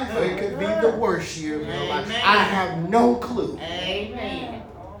your life, or it could be the worst year of your life. I have no clue. Amen.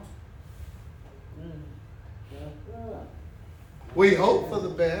 We hope for the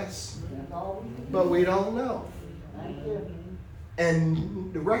best, but we don't know.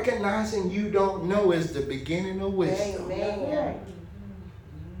 And recognizing you don't know is the beginning of wisdom.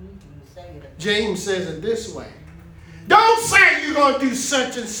 James says it this way. Don't say you're going to do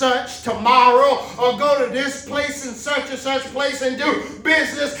such and such tomorrow or go to this place and such place and do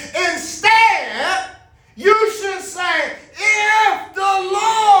business. Instead, you should say, if the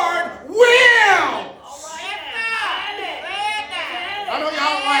Lord will. I know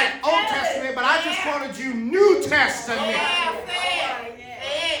y'all don't like Old Testament, but I just wanted you New Testament.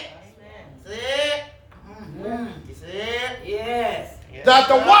 Yes. That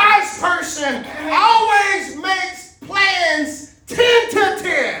the wise person always makes plans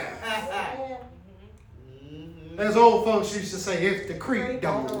tentative. As old folks used to say, if the creek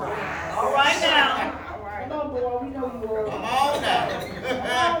don't rise. All right now. Come on, boy. We know you are. Come on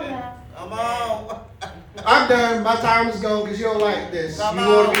now. Come on. I'm done. My time is gone because you don't like this. Come You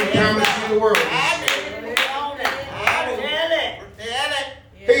want on. to be promised to the world. I do. Tell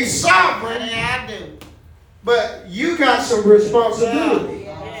it. He's sovereign, I do. but you got some responsibility.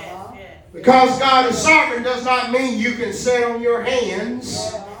 Because God is sovereign does not mean you can sit on your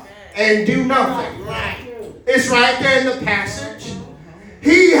hands and do nothing. Right. It's right there in the passage.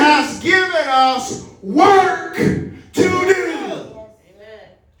 He has given us work to do.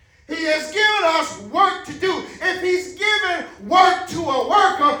 He has given us work to do. If he's given work to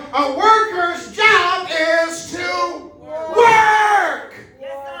a worker's job is to work.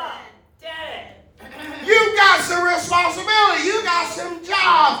 You got some responsibility. You got some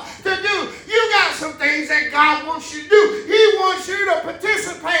jobs to do. You got some things that God wants you to do. He wants you to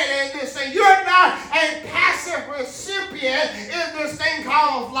participate in this thing. You're not a passive recipient in this thing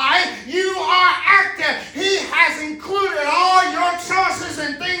called life. You are active. He has included all your choices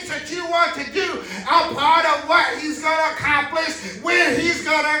and things that you want to do a part of what he's going to accomplish when he's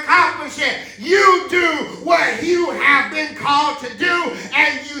going to accomplish it. You do what you have been called to do,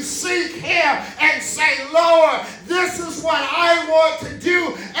 and you seek him and say, Lord, this is what I want to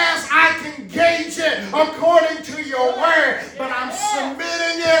do as I can gauge it according to your word, but I'm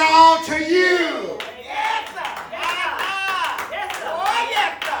submitting it all to you. Yes, sir. Yes, sir. Oh,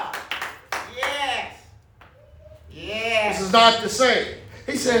 yes, sir. Yes. Yes. This is not to say.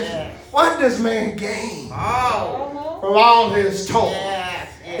 He says, what does man gain Oh. from all his toil? Yes.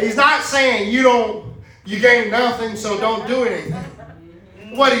 Yes. He's not saying you gain nothing, so don't do anything.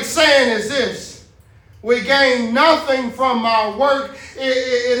 What he's saying is this. We gain nothing from our work.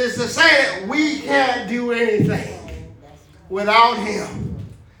 It is to say that we can't do anything without him.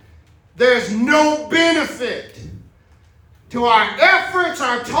 There's no benefit to our efforts,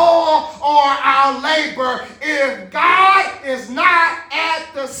 our toil, or our labor if God is not at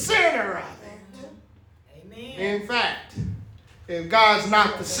the center of it. Amen. In fact, if God's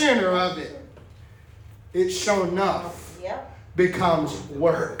not the center of it, it sure enough becomes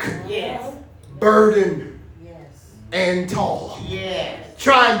work, Yes. burden, and toil. Yes.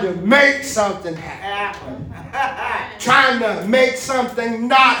 Trying to make something happen. Trying to make something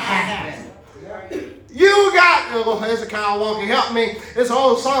not happen. You got, Hezekiah Walker, help me. It's an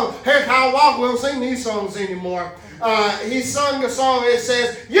old song. Hezekiah Walker, we don't sing these songs anymore. He sung a song that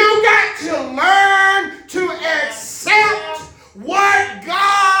says, you got to learn to accept what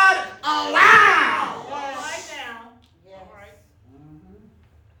God allows. Right now.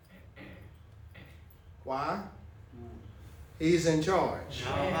 Why? He's in charge.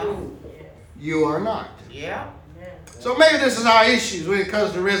 Uh-huh. You are not. Yeah. So maybe this is our issues when it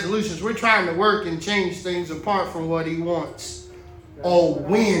comes to resolutions. We're trying to work and change things apart from what he wants or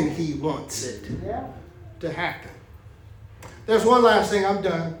when he wants it to happen. There's one last thing, I'm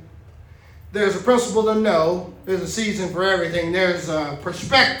done. There's a principle to know. There's a season for everything. There's a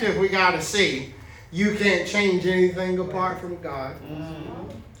perspective we got to see. You can't change anything apart from God.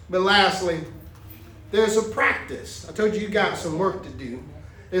 But lastly, there's a practice. I told you got some work to do.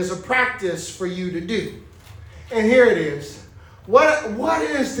 There's a practice for you to do. And here it is. What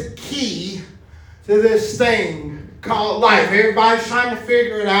is the key to this thing called life? Everybody's trying to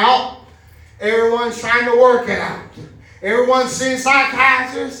figure it out. Everyone's trying to work it out. Everyone's seeing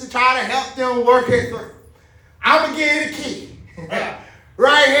psychiatrists to try to help them work it through. I'm going to give you the key.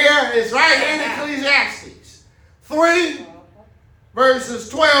 Right here, it's right here in Ecclesiastes 3, verses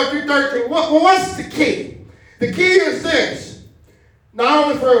 12 through 13. What's the key? The key is this. Not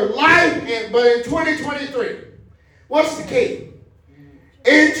only for life, but in 2023. What's the key?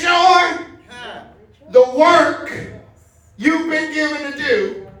 Enjoy the work you've been given to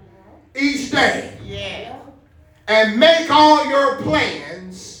do each day. Yeah. And make all your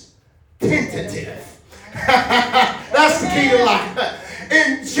plans tentative. That's the key to life.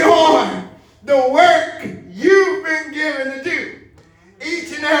 Enjoy the work you've been given to do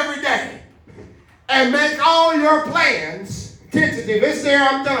each and every day. And make all your plans tentative. It's there,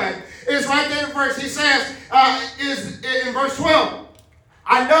 I'm done. It's right there in verse. He says, is in verse 12,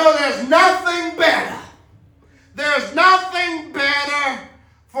 I know there's nothing better. There's nothing better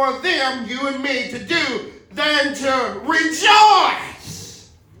for them, you and me, to do than to rejoice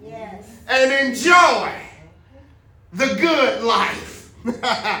and enjoy the good life.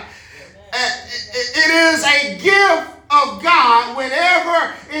 It is a gift of God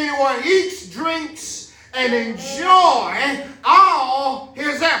whenever anyone eats, drinks, and enjoy all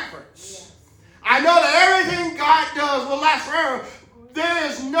his efforts. I know that everything God does will last forever. There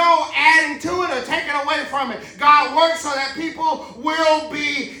is no adding to it or taking away from it. God works so that people will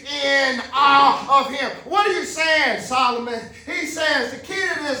be in awe of him. What are you saying, Solomon? He says the key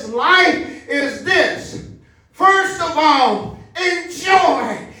to this life is this. First of all,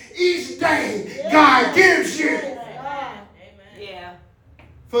 enjoy each day God gives you. Yeah.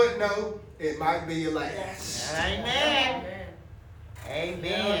 Footnote, it might be your last. Amen.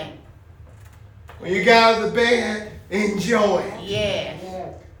 Amen. When you get out of the bed, enjoy it. Yes.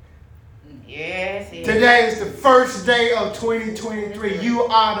 Yes. Today is the first day of 2023. You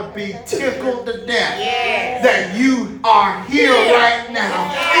ought to be tickled to death Yes. that you are here right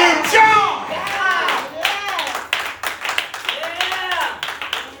now. Enjoy!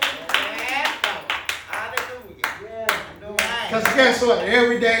 Because guess what?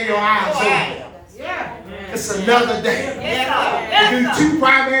 Every day your eyes open. It's another day. You do two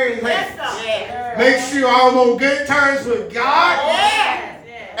primary things. Make sure I'm on good terms with God.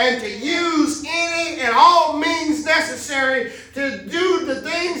 And to use any and all means necessary to do the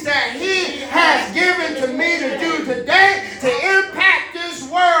things that he has given to me to do today to impact this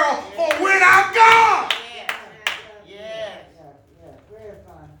world for when I'm gone.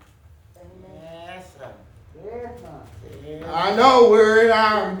 I know we're in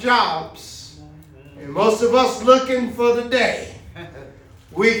our jobs, and most of us looking for the day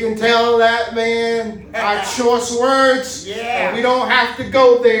we can tell that man our choice words, and we don't have to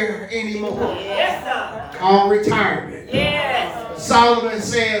go there anymore. Call retirement. Solomon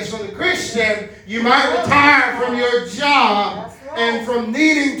says for the Christian, you might retire from your job and from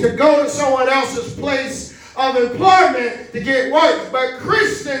needing to go to someone else's place of employment to get work, but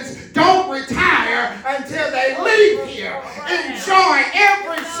Christians don't retire until they leave here. Enjoy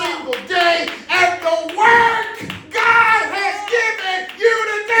every single day and the work God has given you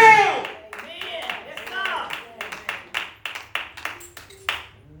to do.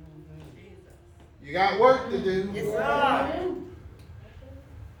 You got work to do.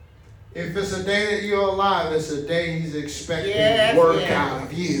 If it's a day that you're alive, it's a day he's expecting work out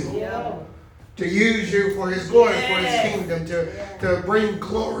of you. To use you for his glory, for his kingdom, to bring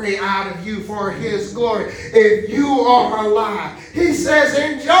glory out of you for his glory. If you are alive, he says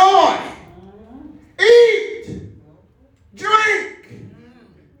enjoy, eat, drink,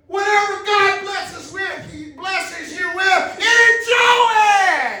 whatever God blesses with, he blesses you with, enjoy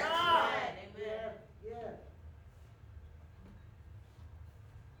it.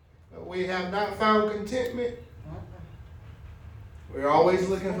 But we have not found contentment. We're always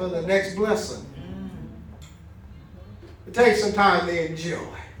looking for the next blessing. But take some time to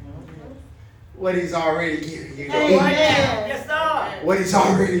enjoy what he's already given you to eat. What he's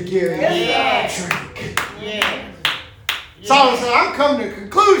already given you to drink. Solomon said, I'm coming to the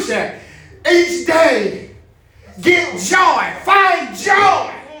conclusion. Each day, get joy. Find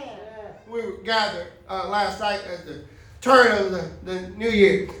joy. We were gathered last night at the turn of the new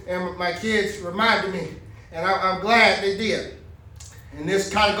year, and my kids reminded me, And I'm glad they did. And this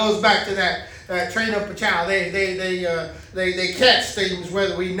kind of goes back to that train up a child. They catch things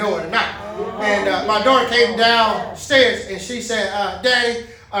whether we know it or not. And my daughter came downstairs and she said, Daddy,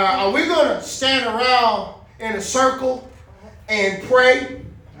 are we going to stand around in a circle and pray?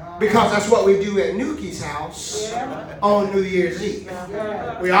 Because that's what we do at Nuki's house on New Year's Eve.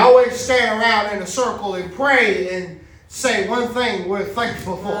 We always stand around in a circle and pray and say one thing we're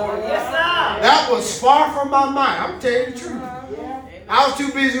thankful for. That was far from my mind. I'm telling you the truth. I was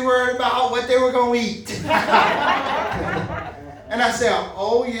too busy worried about what they were going to eat. And I said,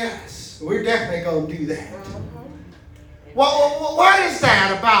 oh yes, we're definitely going to do that. Well, what is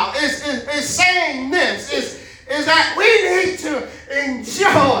that about? It's saying this, is that we need to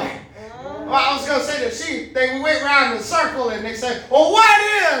enjoy. Well, I was going to say that we went around in a circle and they said, well, what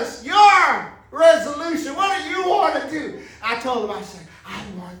is your resolution? What do you want to do? I told them, I said, I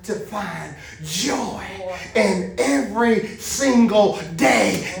want to find joy in every single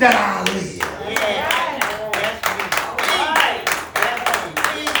day that I live.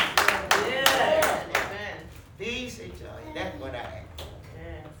 Peace and joy. That's what I have.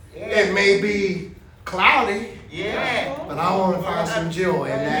 It may be cloudy, but I want to find some joy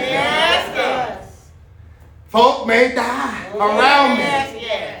in that day. Folk may die around me,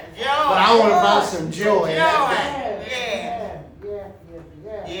 but I want to find some joy in that day.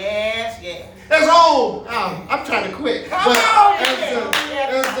 There's old, I'm trying to quit, but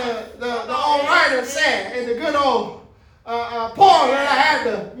as the old writer said in the good old poem that I had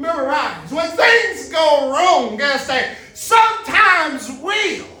to memorize, when things go wrong, guess they sometimes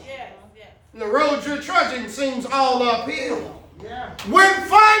will. The road you're trudging seems all uphill. When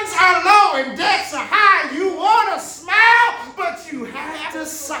funds are low and debts are high, you want to smile, but you have to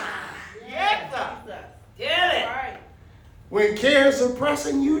sigh. When cares are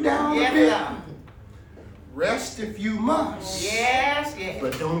pressing you down a bit, rest if you must.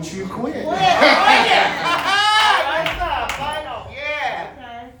 But don't you quit.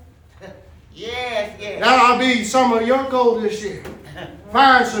 That'll be some of your goal this year.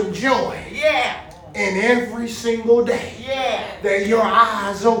 Find some joy in every single day that your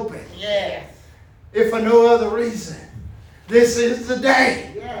eyes open. If for no other reason, this is the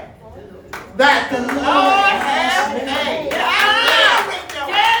day that the Lord has made.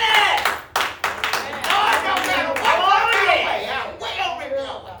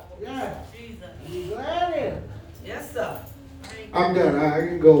 I'm done. I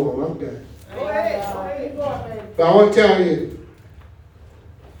can go on. I'm done. But I want to tell you,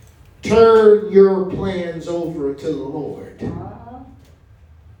 turn your plans over to the Lord.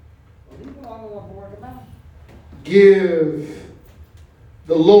 Give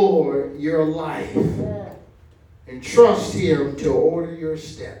the Lord your life and trust Him to order your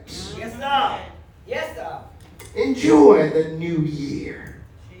steps. Enjoy the new year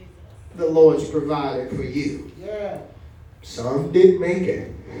the Lord's provided for you. Some didn't make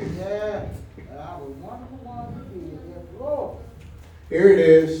it. Here it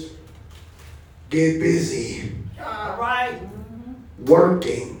is. Get busy.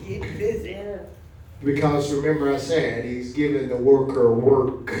 Working. Because remember I said He's given the worker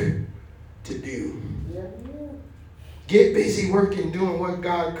work to do. Get busy working, doing what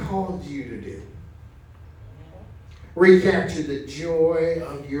God called you to do. Recapture the joy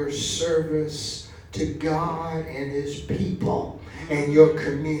of your service to God and His people and your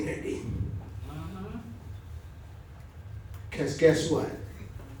community. Because guess what?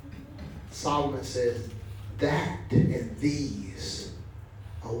 Solomon says that and these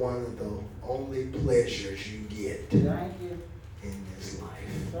are one of the only pleasures you get in this life.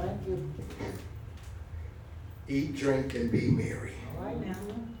 Eat, drink, and be merry.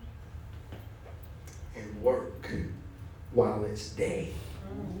 And work while it's day.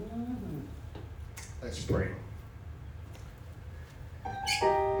 Let's pray.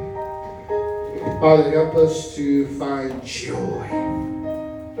 Father, help us to find joy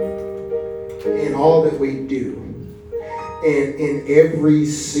in all that we do and in every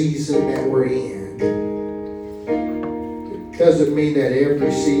season that we're in. It doesn't mean that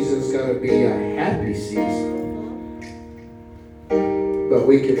every season is going to be a happy season, but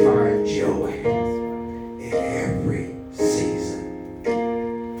we can find joy in every season.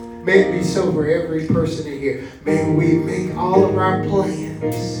 May it be so for every person in here. May we make all of our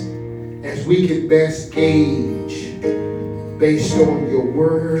plans as we can best gauge based on your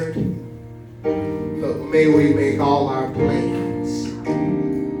word. But may we make all our plans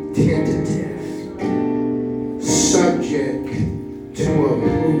tentative, subject to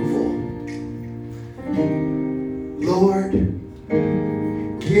approval. Lord,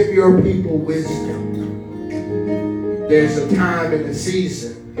 give your people wisdom there's a time and a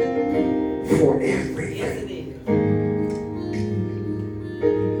season for everything.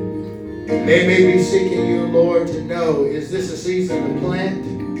 They may be seeking you, Lord, to know, is this a season to plant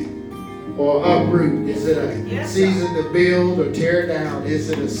or uproot? Is it a season to build or tear down? Is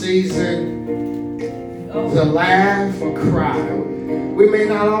it a season to laugh or cry? We may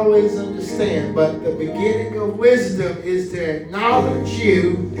not always understand, but the beginning of wisdom is to acknowledge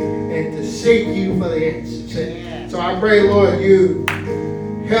you and to seek you for the answers. So I pray, Lord, you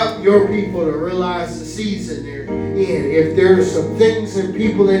help your people to realize the season they're in. If there's some things and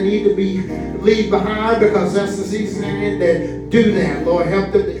people that need to be leave behind because that's the season they're in, then do that. Lord,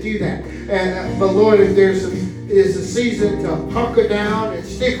 help them to do that. But Lord, if there's a season to hunker down and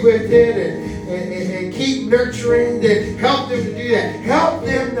stick with it and keep nurturing, then help them to do that. Help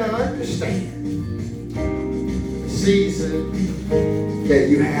them to understand the season that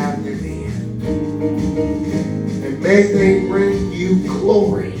you have them in. And may they bring you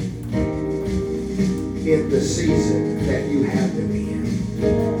glory in the season that you have them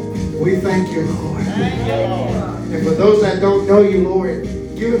in. We thank you, Lord. And for those that don't know you, Lord,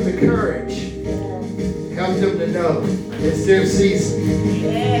 give them the courage. Help them to know it's their season.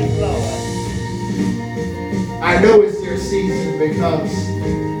 Yes, Lord. I know it's their season because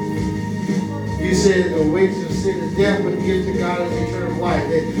you said the wages of sin is death, but the gift of God is eternal life.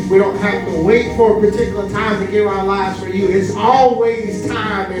 That we don't have to wait for a particular time to give our lives for you. It's always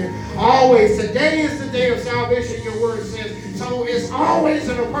time, and always today is the day of salvation, your word says. So it's always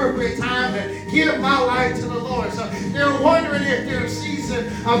an appropriate time to give my life to the Lord. So they're wondering if there's a season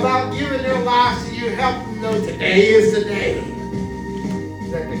about giving their lives to you. Help them know today is the day.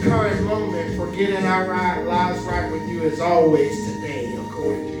 That the current moment for getting our lives right with you is always today,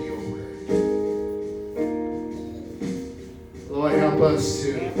 according to your word. Lord, help us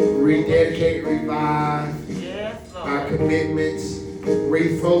to rededicate, revive our commitments,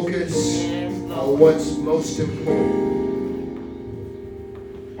 refocus on what's most important.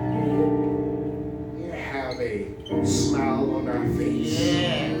 Have a smile on our face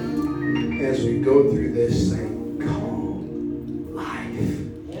as we go through this thing called life.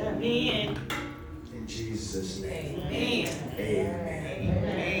 In Jesus' name. Amen.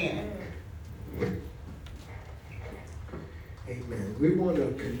 Amen. We want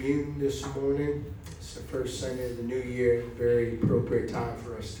to commune this morning. It's the first Sunday of the new year. Very appropriate time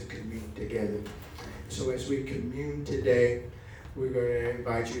for us to commune together. So as we commune today, we're going to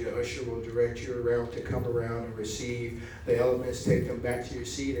invite you, the usher will direct you around to come around and receive the elements, take them back to your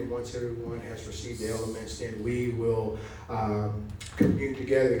seat, and once everyone has received the elements, then we will commune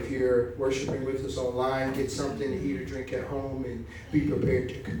together. If you're worshiping with us online, get something to eat or drink at home and be prepared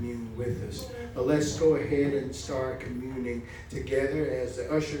to commune with us. But let's go ahead and start communing together as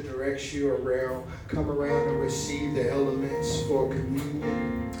the usher directs you around. Come around and receive the elements for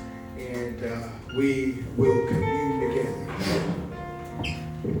communion, and we will commune together.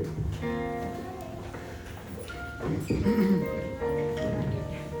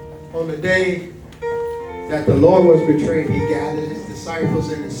 On the day that the Lord was betrayed, he gathered his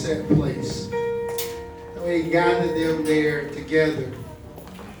disciples in a set place. And when he gathered them there together,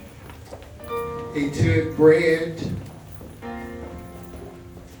 he took bread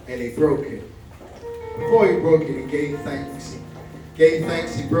and he broke it. Before he broke it, he gave thanks.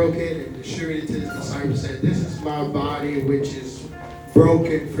 He broke it and distributed to his disciples, said, "This is my body which is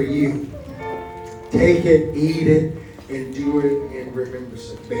broken for you. Take it, eat it, and do it in remembrance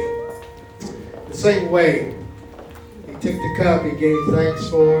of me." The same way, he took the cup, he gave thanks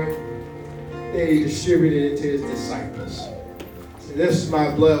for it, then he distributed it to his disciples. So this is my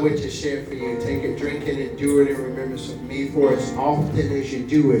blood which is shed for you. Take it, drink it, and do it in remembrance of me. For as often as you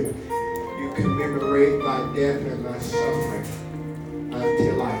do it, you commemorate my death and my suffering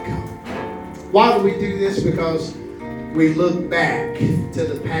until I come. Why do we do this? Because we look back to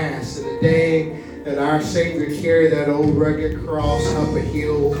the past, to the day that our Savior carried that old rugged cross up a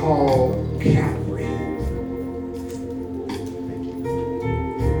hill called Calvary.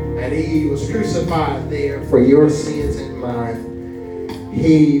 And he was crucified there for your sins and mine.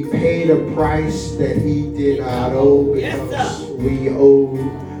 He paid a price that he did not owe because we owed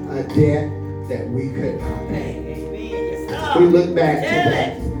a debt that we could not pay. We look back to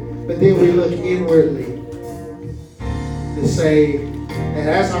that. But then we look inwardly to say that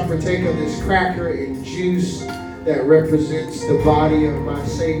as I partake of this cracker and juice that represents the body of my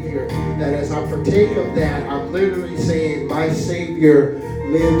Savior, that as I partake of that, I'm literally saying my Savior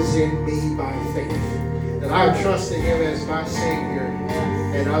lives in me by faith. That I've trusted him as my Savior,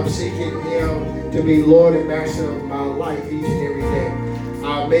 and I'm seeking him to be Lord and Master of my life each and every day.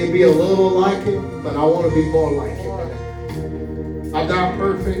 I may be a little like him, but I want to be more like him. I'm not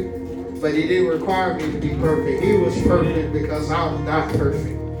perfect, but he didn't require me to be perfect. He was perfect because I'm not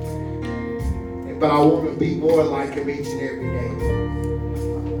perfect. But I want to be more like him each and every day.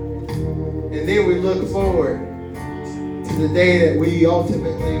 And then we look forward to the day that we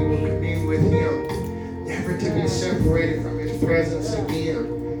ultimately will commune with him, never to be separated from his presence again.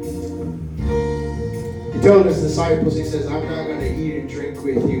 He told his disciples, he says, I'm not going to eat and drink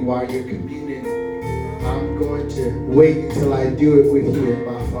with you while you're communing. I'm going to wait until I do it with you in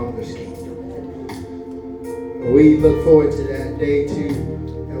my Father's kingdom. We look forward to that day too.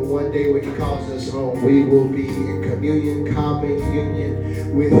 And one day when he calls us home, we will be in communion, common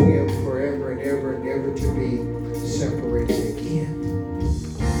union with him forever and ever and ever to be separated again.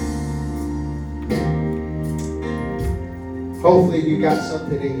 Hopefully you got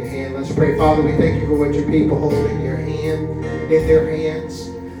something in your hand. Let's pray. Father, we thank you for what your people hold in their hands.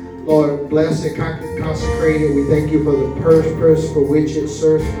 Lord, bless and consecrate it. We thank you for the purpose for which it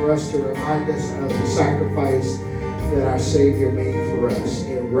serves for us to remind us of the sacrifice that our Savior made for us.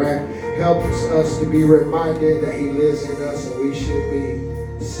 And helps us to be reminded that he lives in us and we should be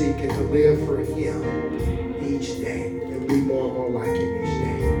seeking to live for him each day and be more and more like him each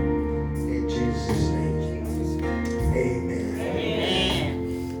day. In Jesus' name. Amen.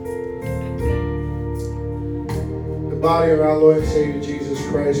 The body of our Lord and Savior Jesus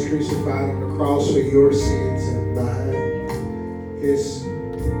Christ crucified on the cross for your sins and mine.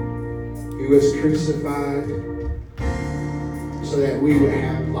 He was crucified so that we would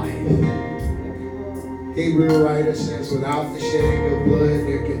have life. Hebrew writer says, without the shedding of blood,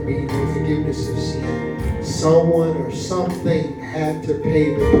 there can be no forgiveness of sin. Someone or something had to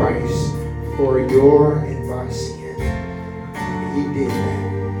pay the price for your and my sin. He did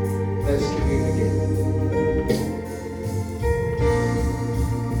that. Let's communicate.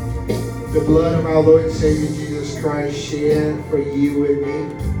 The blood of our Lord and Savior Jesus Christ shed for you and me.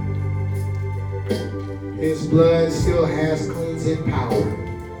 His blood still has cleansing power.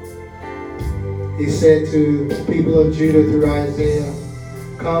 He said to the people of Judah through Isaiah,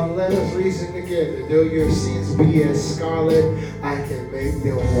 come, let us reason together. Though your sins be as scarlet, I can make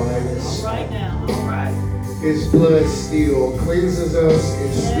them white as snow. All right now, all right. His blood still cleanses us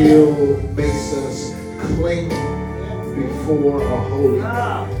and still makes us clean before a holy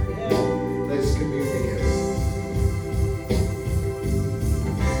God. Let's commune together.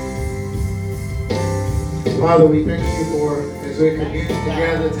 Father, we thank you for, as we commune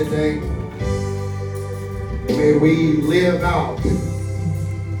together today, may we live out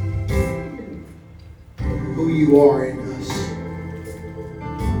who you are in us.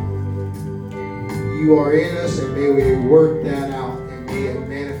 You are in us, and may we work that out and may it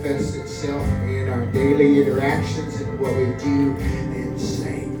manifest itself in our daily interactions and what we do and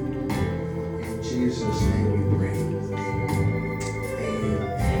say. In Jesus' name we pray.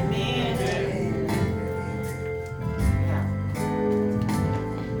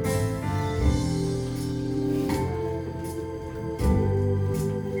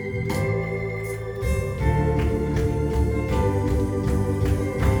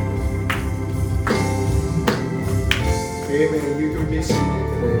 Amen. You can be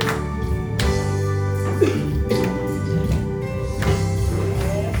seated today.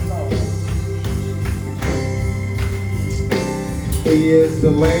 He is the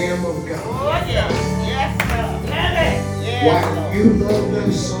Lamb of God. Oh, yes. Yes, Lord. Yes, Why Lord. you love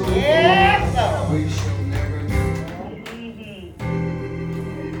us so Yes, much, Lord. we shall never know.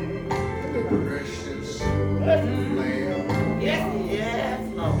 The precious Lamb Yes,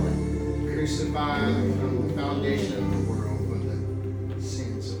 Lord. crucified from the foundation of the world for the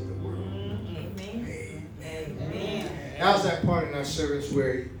sins of the world. Amen. Now's that part in our service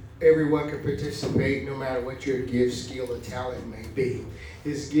where everyone can participate, no matter what your gift, skill, or talent may be.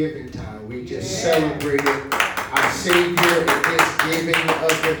 It's giving time. We just celebrated our Savior and his giving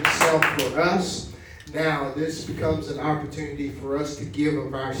of himself for us. Now, this becomes an opportunity for us to give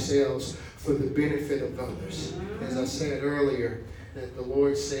of ourselves for the benefit of others. As I said earlier, that the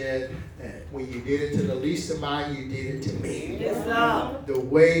Lord said that when you did it to the least of mine, you did it to me. Yes, Lord. The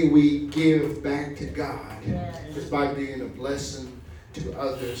way we give back to God is by being a blessing to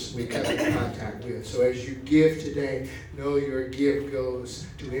others we come in contact with. So as you give today, know your gift goes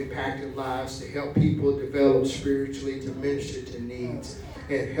to impacting lives, to help people develop spiritually, to minister to needs,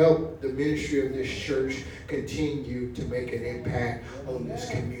 and help the ministry of this church continue to make an impact on this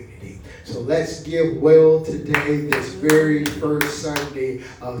community. So let's give well today, this very first Sunday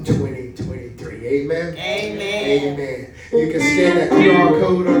of 2023. Amen? Amen. Amen. You can scan that QR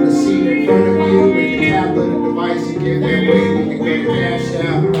code on the seat in front of you with your tablet and device and give that way. You can go to Cash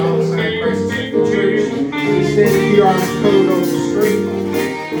App, $, Christ Central Church. send the QR code on the screen.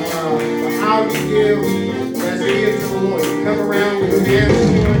 For how you give, let's give to the Lord. You come around with your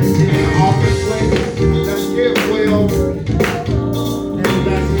hands in the offering plate. Let's give well. And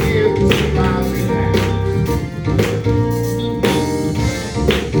let's give to the God's behalf.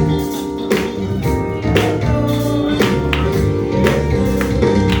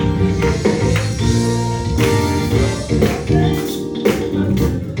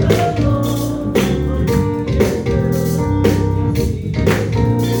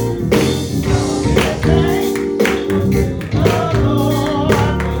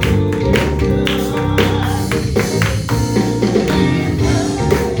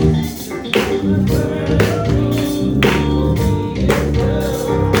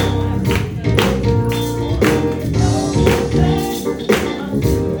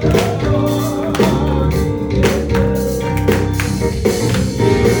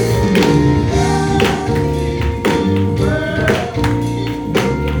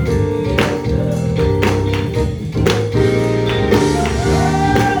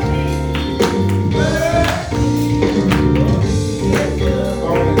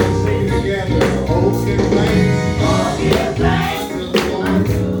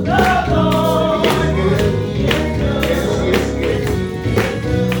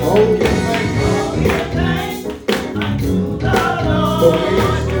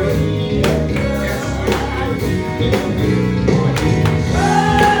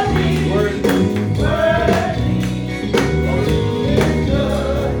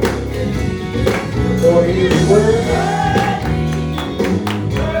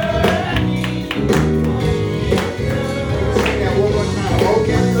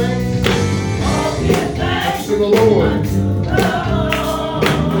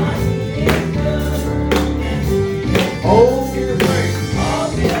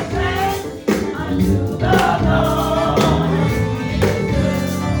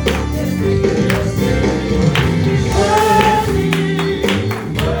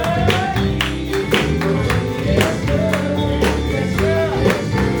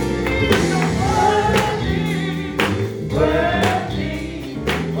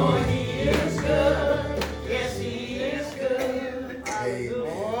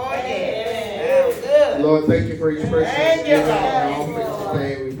 Lord, thank you for each person that's given an offering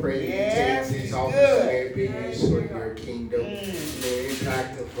today. We pray that you take these offerings and be used for your kingdom and the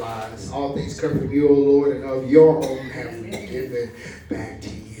impact of lives. All things come from you, O Lord, and of your own have we given back to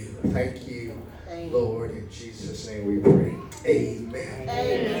you. Thank you, Lord. In Jesus' name we pray. Amen.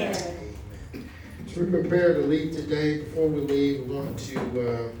 Amen. Amen. As we prepare to leave today, before we leave, we want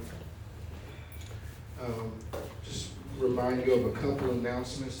to just remind you of a couple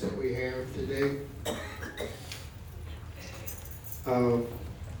announcements that we have today.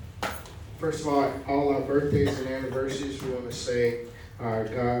 First of all our birthdays and anniversaries, we want to say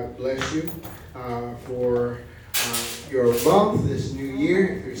God bless you for your month, this new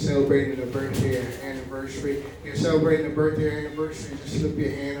year. If you're celebrating a birthday or anniversary, if you're celebrating a birthday or anniversary, just slip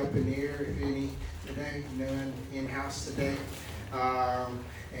your hand up in the air if any today, none in-house today.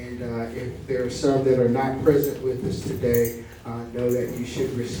 And if there are some that are not present with us today, know that you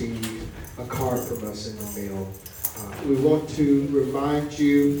should receive a card from us in the mail. We want to remind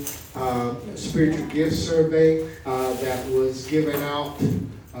you a spiritual gift survey that was given out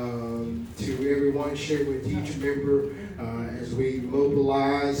to everyone, shared with each member as we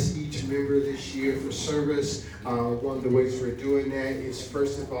mobilize each member this year for service. One of the ways we're doing that is,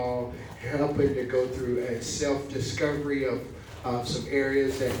 first of all, helping to go through a self-discovery of some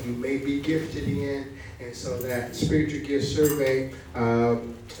areas that you may be gifted in. And so that spiritual gift survey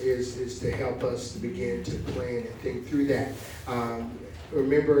is to help us to begin to plan and think through that.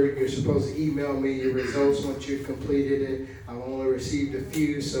 Remember, you're supposed to email me your results once you've completed it. I've only received a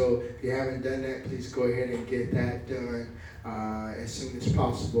few, so if you haven't done that, please go ahead and get that done as soon as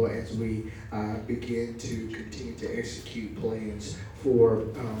possible as we begin to continue to execute plans for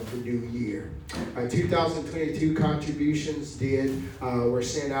the new year. 2022 contributions were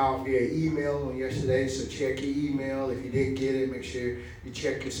sent out via email on yesterday, so check your email. If you didn't get it, make sure you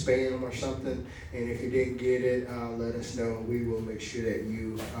check your spam or something. And if you didn't get it, let us know. We will make sure that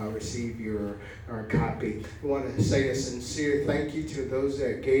you receive your copy. We want to say a sincere thank you to those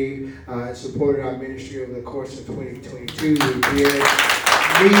that gave and supported our ministry over the course of 2022. We did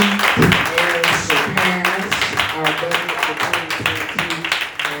meet and surpass our budget for 2022.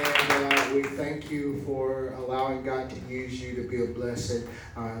 And we thank you for allowing allowing God to use you to be a blessing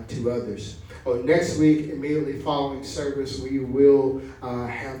to others. Next week, immediately following service, we will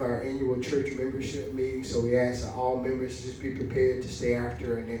have our annual church membership meeting. So we ask that all members just be prepared to stay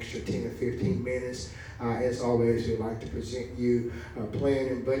after an extra 10 or 15 minutes. As always, we'd like to present you a plan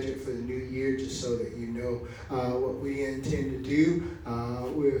and budget for the new year, just so that you know what we intend to do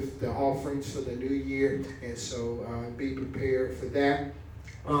with the offerings for the new year. And so be prepared for that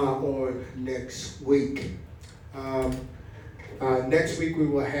on next week. Next week we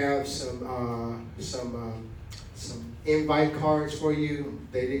will have some invite cards for you.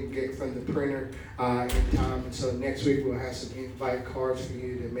 They didn't get from the printer in time, and so next week we'll have some invite cards for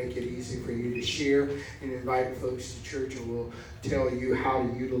you to make it easy for you to share and invite folks to church, and we'll tell you how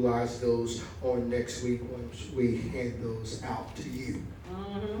to utilize those on next week once we hand those out to you.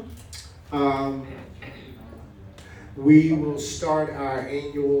 We will start our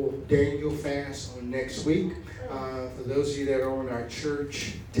annual Daniel fast on next week. For those of you that are on our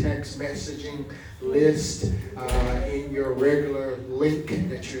church text messaging list, in your regular link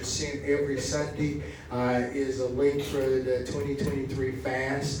that you're sent every Sunday is a link for the 2023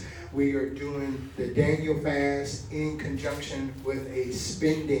 fast. We are doing the Daniel fast in conjunction with a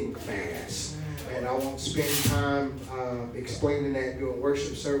spending fast. And I won't spend time explaining that during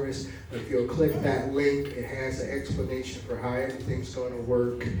worship service, but if you'll click that link, it has an explanation for how everything's going to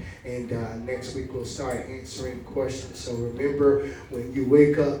work. And next week we'll start answering questions. So remember, when you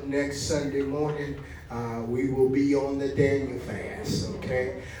wake up next Sunday morning, we will be on the Daniel fast,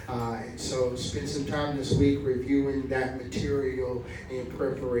 okay? And so spend some time this week reviewing that material in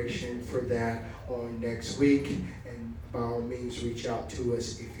preparation for that on next week. And by all means, reach out to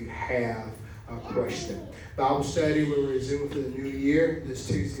us if you have a question. Bible study will resume for the new year this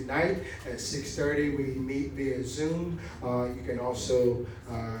Tuesday night at 6:30. We meet via Zoom. You can also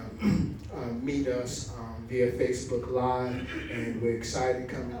meet us via Facebook Live, and we're excited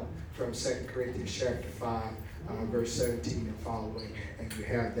coming from 2 Corinthians chapter 5, verse 17 and following, and you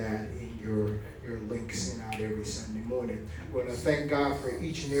have that in your link sent out every Sunday morning. We want to thank God for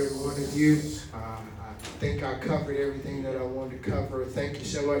each and every one of you. I think I covered everything that I wanted to cover. Thank you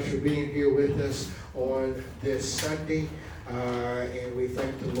so much for being here with us on this Sunday. And we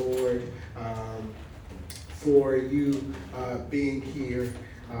thank the Lord for you being here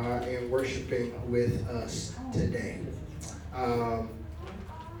and worshiping with us today. I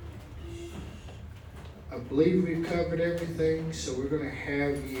believe we've covered everything, so we're going to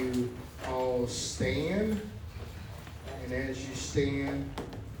have you all stand. And as you stand,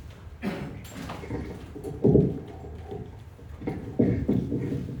 thank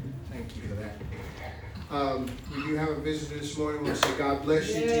you for that. We do have a visitor this morning. We'll say God bless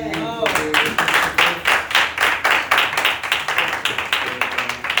you to you.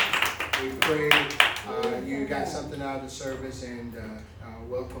 We pray you got something out of the service, and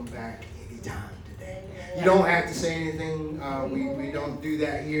welcome back anytime today. You don't have to say anything. We don't do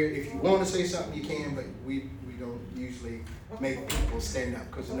that here. If you want to say something, you can, but we don't usually make people stand up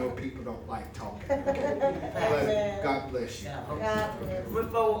because I know people don't like talking. Okay? But God bless you.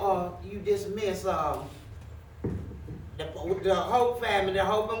 Before you dismiss the Hope family, the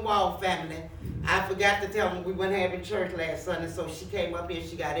Hope and Wall family, I forgot to tell them we weren't having church last Sunday, so she came up here.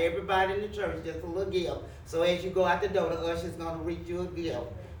 She got everybody in the church just a little gift. So as you go out the door, the usher's going to read you a gift.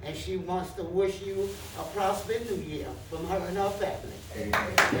 And she wants to wish you a prosperous new year from her and her family.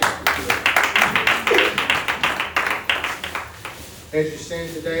 As you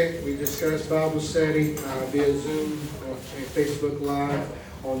stand today, we discussed Bible study via Zoom and Facebook Live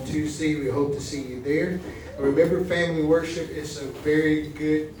on Tuesday. We hope to see you there. Remember, family worship is a very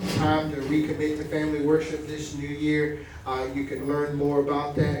good time to recommit to family worship this new year. You can learn more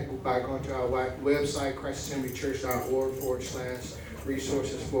about that by going to our website,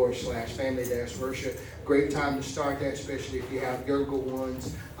 christassemblychurch.org/resources/family-worship. Great time to start that, especially if you have younger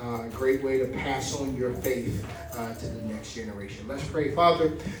ones. Great way to pass on your faith to the next generation. Let's pray.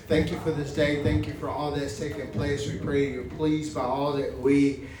 Father, thank you for this day. Thank you for all that's taken place. We pray you're pleased by all that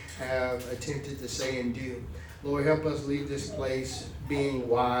we have attempted to say and do. Lord, help us leave this place being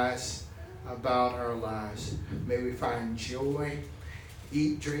wise about our lives. May we find joy,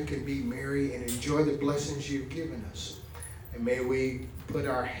 eat, drink, and be merry, and enjoy the blessings you've given us. And may we put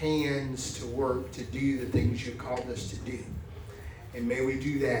our hands to work to do the things you called us to do. And may we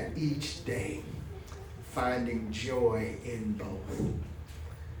do that each day, finding joy in both.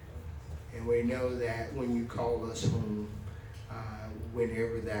 And we know that when you call us home,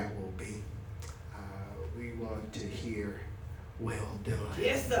 whenever that will be, we want to hear, well done.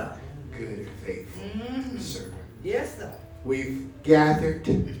 Yes, sir. Good and faithful servant. Yes, sir. We've gathered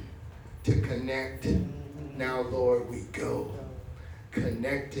to connect Now, Lord, we go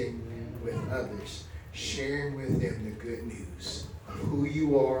connecting with others, sharing with them the good news of who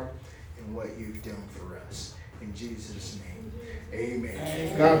you are and what you've done for us. In Jesus' name,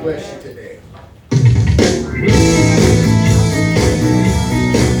 amen. God bless you today.